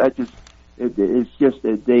 It's just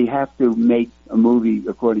that they have to make a movie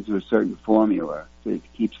according to a certain formula, so it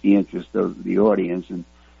keeps the interest of the audience. And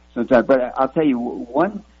sometimes, but I'll tell you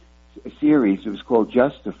one series. It was called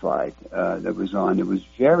Justified that was on. It was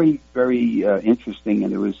very, very interesting,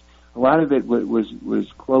 and it was a lot of it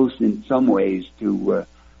was close in some ways to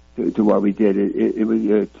what we did. It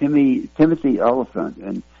was Timothy Oliphant,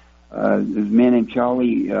 and there's a man named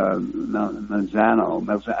Charlie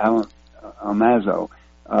Almazo,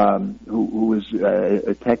 who was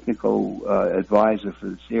a technical advisor for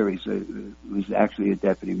the series. He was actually a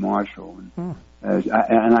deputy marshal. And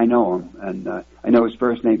I know him, and I know his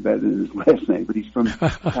first name better than his last name, but he's from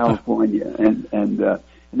California, and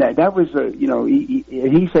that was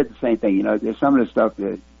he said the same thing. You know, there's some of the stuff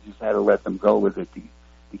that just had to let them go with it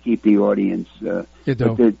to keep the audience. But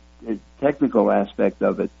the technical aspect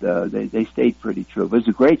of it, they stayed pretty true. It was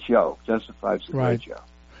a great show. Justified's a great show.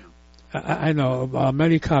 I know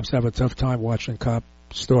many cops have a tough time watching cop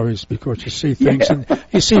stories because you see things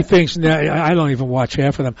and I don't even watch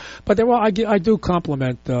half of them. But I do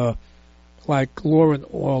compliment like Law and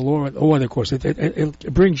Order. Of course,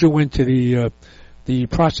 it brings you into the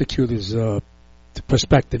prosecutor's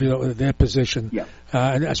perspective, their position,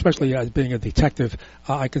 and especially as being a detective,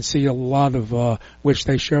 I can see a lot of which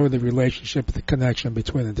they show the relationship, the connection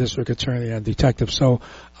between the district attorney and detective. So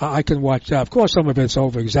I can watch that. Of course, some of it's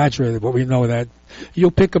over exaggerated, but we know that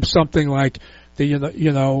you'll pick up something like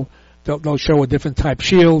they'll show a different type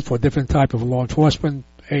shield for a different type of law enforcement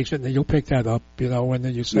agent, and you'll pick that up, and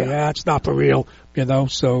then you say, it's not for real,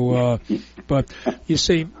 So, but you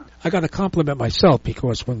see, I got to compliment myself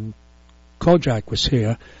because when Kojak was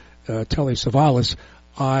here, Telly Savalas,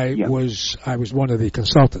 I was one of the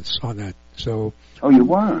consultants on that. So. Oh, you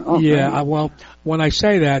were? Oh, yeah. Well, when I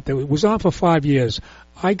say that, it was on for 5 years.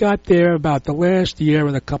 I got there about the last year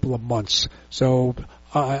and a couple of months. So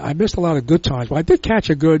I missed a lot of good times. But I did catch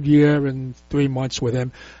a good year and 3 months with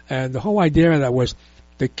him. And the whole idea of that was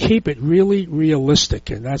to keep it really realistic,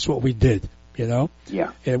 and that's what we did. Yeah.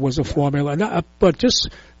 It was a formula, but just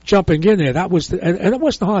jumping in there, that was, and it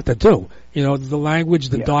wasn't hard to do. The language,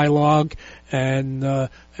 the dialogue, and the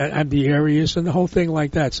areas, and the whole thing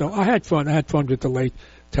like that. So I had fun. I had fun with the late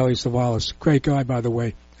Telly Savalas. Great guy, by the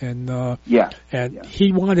way. And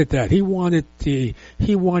he wanted that. He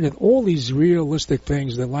wanted all these realistic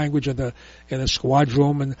things, the language in the squad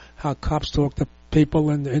room, and how cops talk to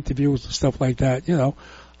people in the interviews and stuff like that.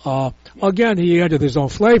 Again, he added his own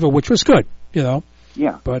flavor, which was good.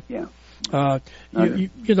 But. You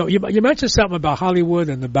mentioned something about Hollywood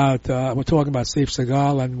and about we're talking about Steve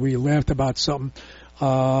Seagal, and we laughed about something.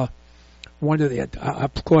 One of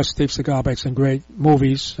of course, Steve Seagal makes some great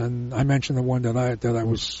movies, and I mentioned the one that I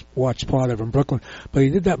watched part of in Brooklyn. But he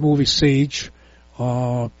did that movie Siege,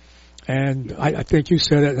 and I think you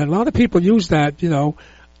said it, and a lot of people use that.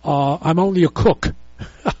 I'm only a cook.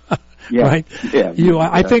 Right. Yeah.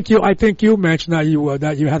 I think you mentioned that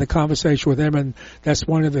you had a conversation with him, and that's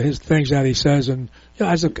one of his things that he says, and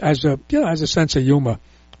as a sense of humor.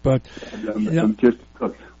 But I'm just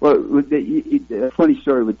well, a funny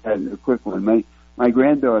story with that. A quick one. My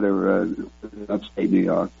granddaughter, upstate New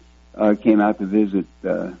York, came out to visit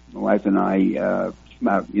my wife and I.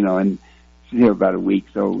 And she's here about a week,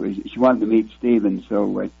 so she wanted to meet Stephen.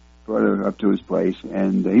 So I brought her up to his place,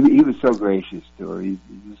 and he was so gracious to her.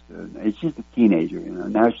 It's just a teenager,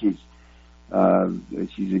 Now she's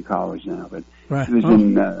in college now, but she was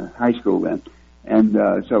in high school then, and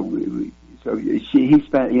he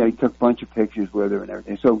spent. He took a bunch of pictures with her and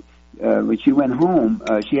everything. So when she went home,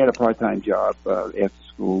 she had a part-time job after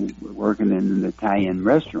school, working in an Italian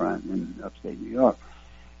restaurant in upstate New York,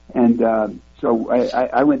 and. So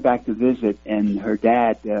I went back to visit, and her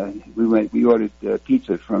dad, we ordered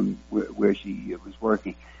pizza from where she was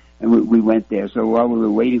working, and we went there. So while we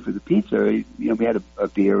were waiting for the pizza, we had a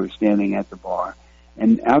beer, we were standing at the bar,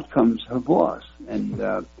 and out comes her boss, and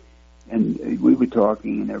we were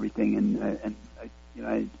talking and everything, and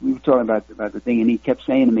we were talking about the thing, and he kept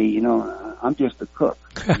saying to me, I'm just a cook.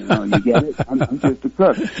 You get it? I'm just a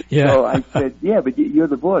cook. Yeah. So I said, yeah, but you're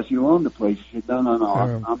the boss. You own the place. He said,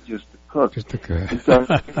 no, I'm just a cook. Just a cook. And so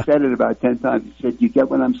I said it about 10 times. He said, you get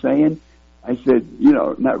what I'm saying? I said,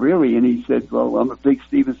 not really. And he said, well, I'm a big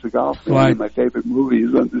Steven Seagal fan. Right. And my favorite movie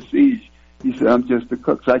is Under Siege. He said, I'm just a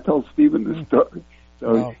cook. So I told Steven the story.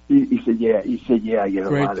 So he said, yeah. He said, yeah, I get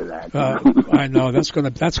Great. a lot of that. I know that's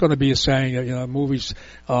gonna be a saying. Movies.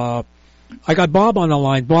 I got Bob on the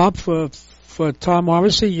line. Bob, for Tom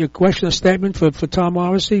Morrissey, your question or statement for Tom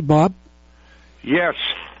Morrissey, Bob? Yes,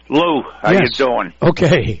 Lou. How you doing?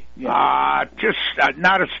 Okay. Just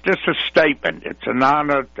just a statement. It's an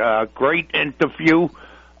honor, great interview,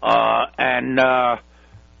 and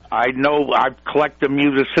I know I've collected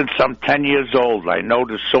music since I'm 10 years old. I know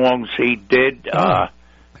the songs he did.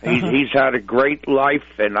 He's had a great life,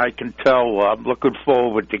 and I can tell. I'm looking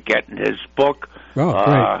forward to getting his book.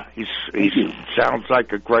 Great. He sounds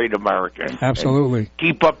like a great American. Absolutely. And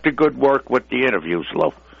keep up the good work with the interviews,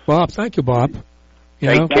 Lou. Bob, thank you, Bob.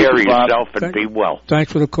 Take care of yourself and be well.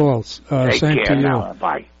 Thanks for the calls. Same care to you. Now.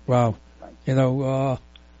 Bye. Wow.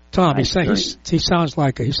 Tom, he sounds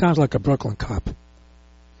like a Brooklyn cop.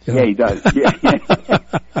 Yeah, he does. Yeah.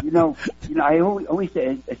 I always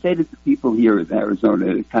say to the people here in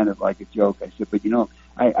Arizona, kind of like a joke. I said, but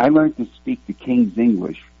I learned to speak the King's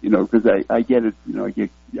English, because I get it,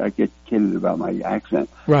 I get kidded about my accent.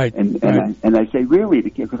 Right. And I say, really,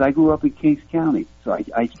 because I grew up in Kings County, so I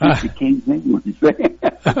speak the King's English.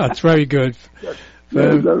 That's very good.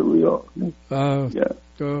 Very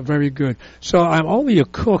good. So I'm only a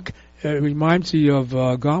cook. It reminds me of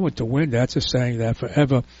Gone with the Wind. That's a saying that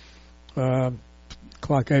forever.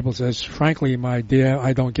 Clark Gable says, frankly, my dear,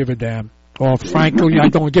 I don't give a damn. Or frankly, I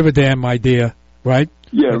don't give a damn, my dear. Right?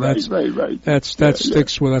 Yeah, right. That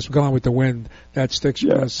sticks with us. Gone with the Wind. That sticks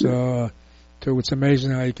with us, too. It's amazing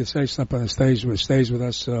how you can say something that stays with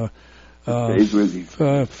us, stays with you.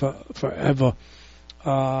 Forever.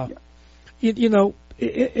 In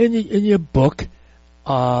your book,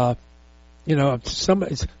 some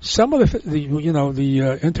of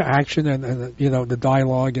the interaction and the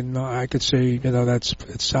dialogue, and I could say it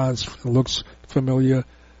looks familiar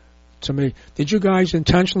to me. Did you guys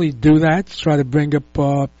intentionally do that? Try to bring up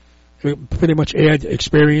pretty much add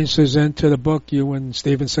experiences into the book, you and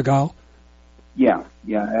Steven Seagal? Yeah,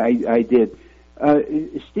 I did.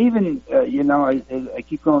 Steven, I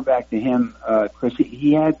keep going back to him because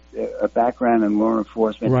he had a background in law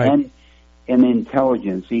enforcement, right, and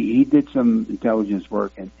intelligence. He did some intelligence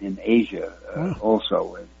work in Asia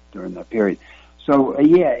also during that period. So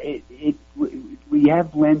we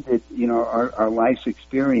have blended our life's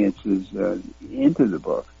experiences into the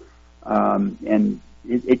book, and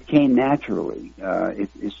it came naturally.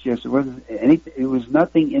 It's just it was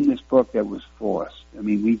nothing in this book that was forced. I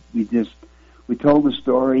mean, we told the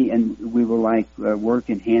story, and we were like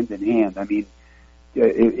working hand in hand. I mean,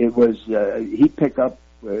 it was he'd pick up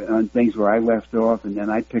on things where I left off, and then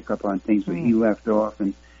I'd pick up on things where he left off,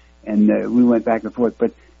 and we went back and forth.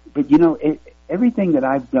 But everything that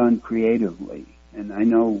I've done creatively, and I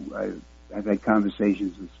know I've had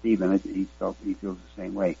conversations with Steven. He feels the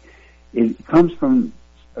same way. It comes from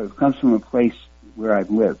a place where I've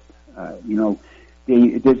lived.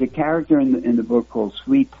 There's a character in the book called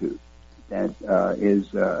Sweet Tooth that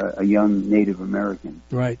is a young Native American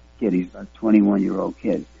kid. He's a 21-year-old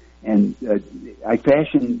kid. And I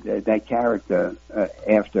fashioned that character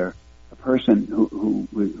after a person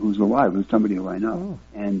who's alive, who's somebody who I know.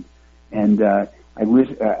 And I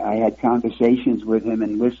had conversations with him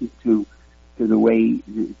and listened to the way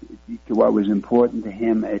to what was important to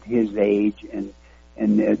him at his age and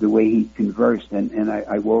the way he conversed, and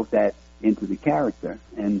I wove that into the character,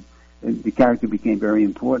 and the character became very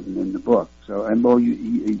important in the book. So, and well,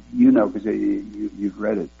 you know, because you've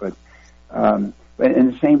read it, but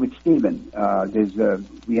and the same with Steven.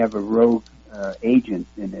 We have a rogue agent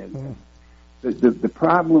in it. The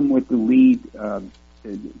problem with the lead,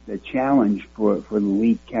 the challenge for the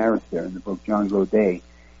lead character in the book, John Godet,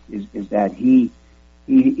 is that he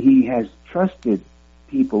has trusted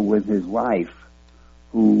people with his life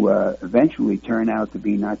who eventually turn out to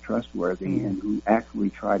be not trustworthy and who actually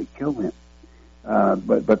try to kill him.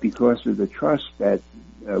 But because of the trust that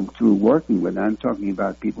through working with, I'm talking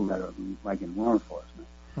about people that are like in law enforcement,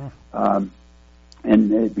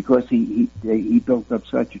 and because he built up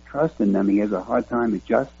such a trust in them, he has a hard time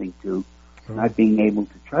adjusting to not being able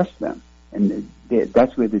to trust them, and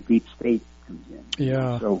that's where the deep state comes in.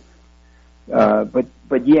 Yeah. So,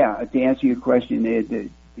 but yeah, to answer your question,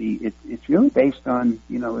 it's really based on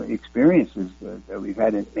experiences that we've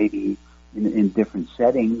had maybe in different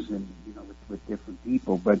settings and with different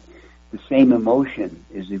people, but the same emotion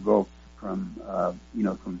is evoked from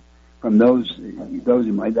those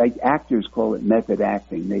like actors call it method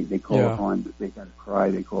acting. They call upon, they got to cry,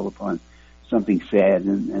 they call upon something sad,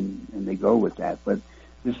 and they go with that. But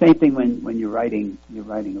the same thing when you're writing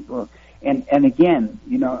a book. And again,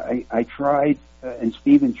 I tried, and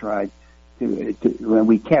Stephen tried to when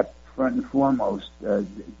we kept front and foremost.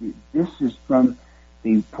 This is from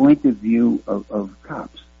the point of view of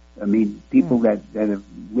cops. I mean, people that have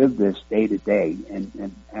lived this day to day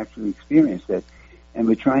and actually experienced it, and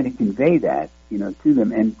we're trying to convey that, to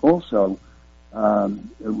them. And also,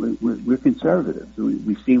 we're conservatives.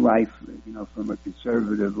 We see life, from a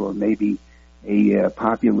conservative or maybe a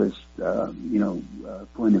populist,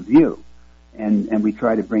 point of view, and we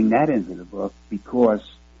try to bring that into the book because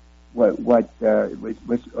what a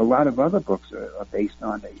lot of other books are based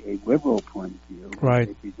on a liberal point of view. Right.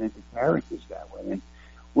 They present the characters that way, and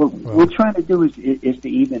what we're trying to do is to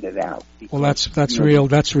even it out. Because, well, that's real.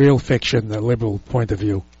 That's real fiction, the liberal point of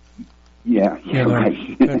view. Yeah,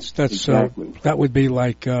 right. That's exactly. That would be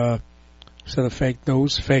like sort of fake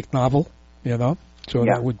news, fake novel, So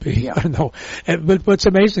that would be, I know. But what's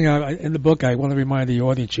amazing, in the book, I want to remind the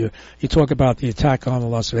audience, you talk about the attack on the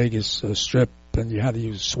Las Vegas Strip, and you had to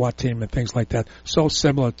use a SWAT team and things like that. So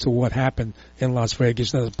similar to what happened in Las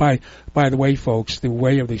Vegas. Now, by the way, folks, the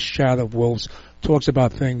Way of the Shadow of Wolves talks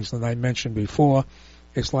about things that I mentioned before.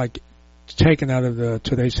 It's like taken out of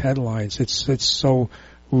today's headlines. It's so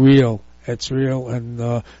real. It's real.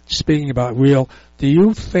 And speaking about real, do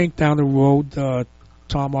you think down the road,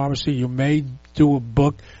 Tom Morrissey, you may do a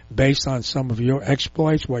book based on some of your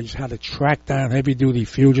exploits where you had to track down heavy-duty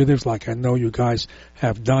fugitives like I know you guys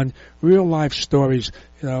have done, real-life stories,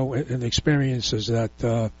 and experiences that,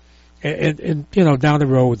 down the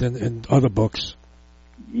road in other books?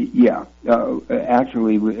 Yeah.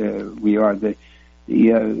 Actually, we are. The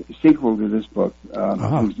sequel to this book,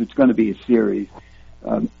 it's going to be a series.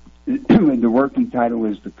 The working title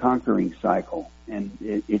is The Conquering Cycle. And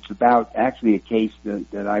it's about actually a case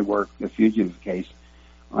that I worked, a fugitive case,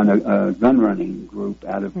 on a gun running group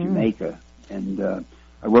out of Jamaica. And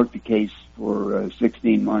I worked the case for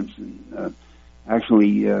 16 months and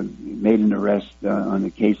actually made an arrest on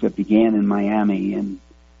a case that began in Miami. And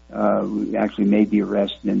we actually made the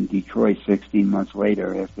arrest in Detroit 16 months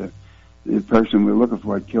later after the person we were looking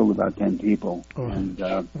for had killed about 10 people. And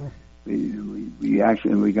we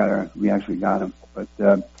actually got him. But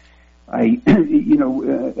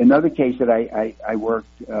another case that I worked,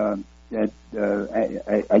 I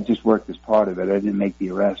just worked as part of it. I didn't make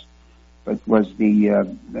the arrest, but was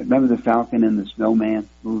remember the Falcon and the Snowman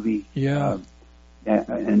movie? Yeah.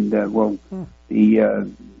 The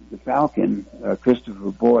Falcon,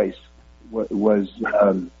 Christopher Boyce, was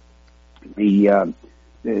he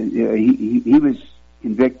was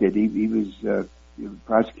convicted. He was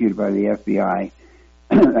prosecuted by the FBI.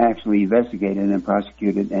 Actually investigated and then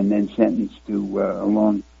prosecuted and then sentenced to a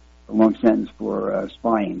long sentence for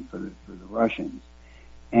spying for the Russians.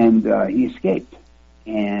 And he escaped.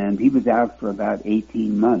 And he was out for about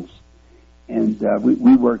 18 months. And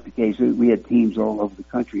we worked the case. We had teams all over the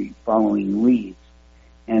country following leads.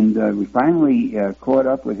 And we finally caught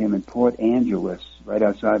up with him in Port Angeles, right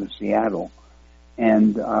outside of Seattle.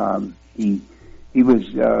 And he was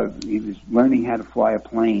learning how to fly a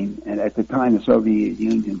plane, and at the time the Soviet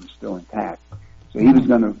Union was still intact. So he was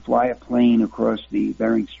going to fly a plane across the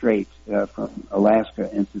Bering Straits from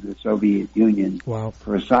Alaska into the Soviet Union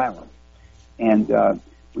for asylum. And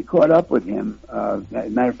we caught up with him. As a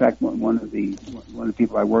matter of fact, one of the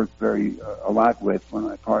people I worked a lot with, one of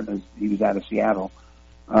my partners, he was out of Seattle.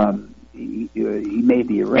 He made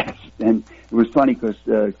the arrest, and it was funny because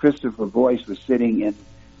Christopher Boyce was sitting in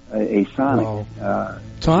a Sonic. Wow.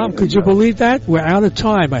 Tom, could you believe that? We're out of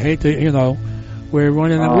time. I hate to, we're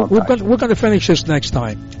running out. We're going to finish this next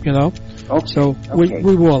time, Okay. So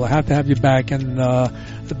we will. I have to have you back. And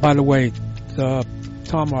by the way,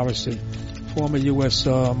 Tom Morrissey, former U.S.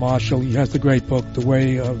 Marshal, he has the great book, The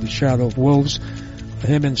Way of the Shadow of Wolves.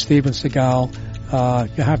 Him and Steven Seagal.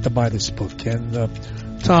 You have to buy this book. And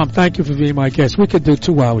Tom, thank you for being my guest. We could do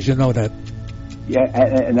 2 hours. You know that. Yeah,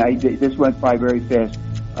 and this went by very fast.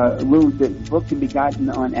 Lou, the book can be gotten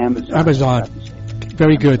on Amazon. Amazon.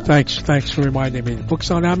 Very good. Thanks for reminding me. The book's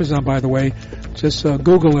on Amazon, by the way. Just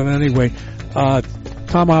Google it anyway.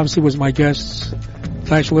 Tom obviously was my guest.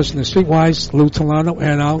 Thanks for listening to Streetwise. Lou Telano,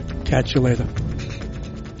 and I'll catch you later.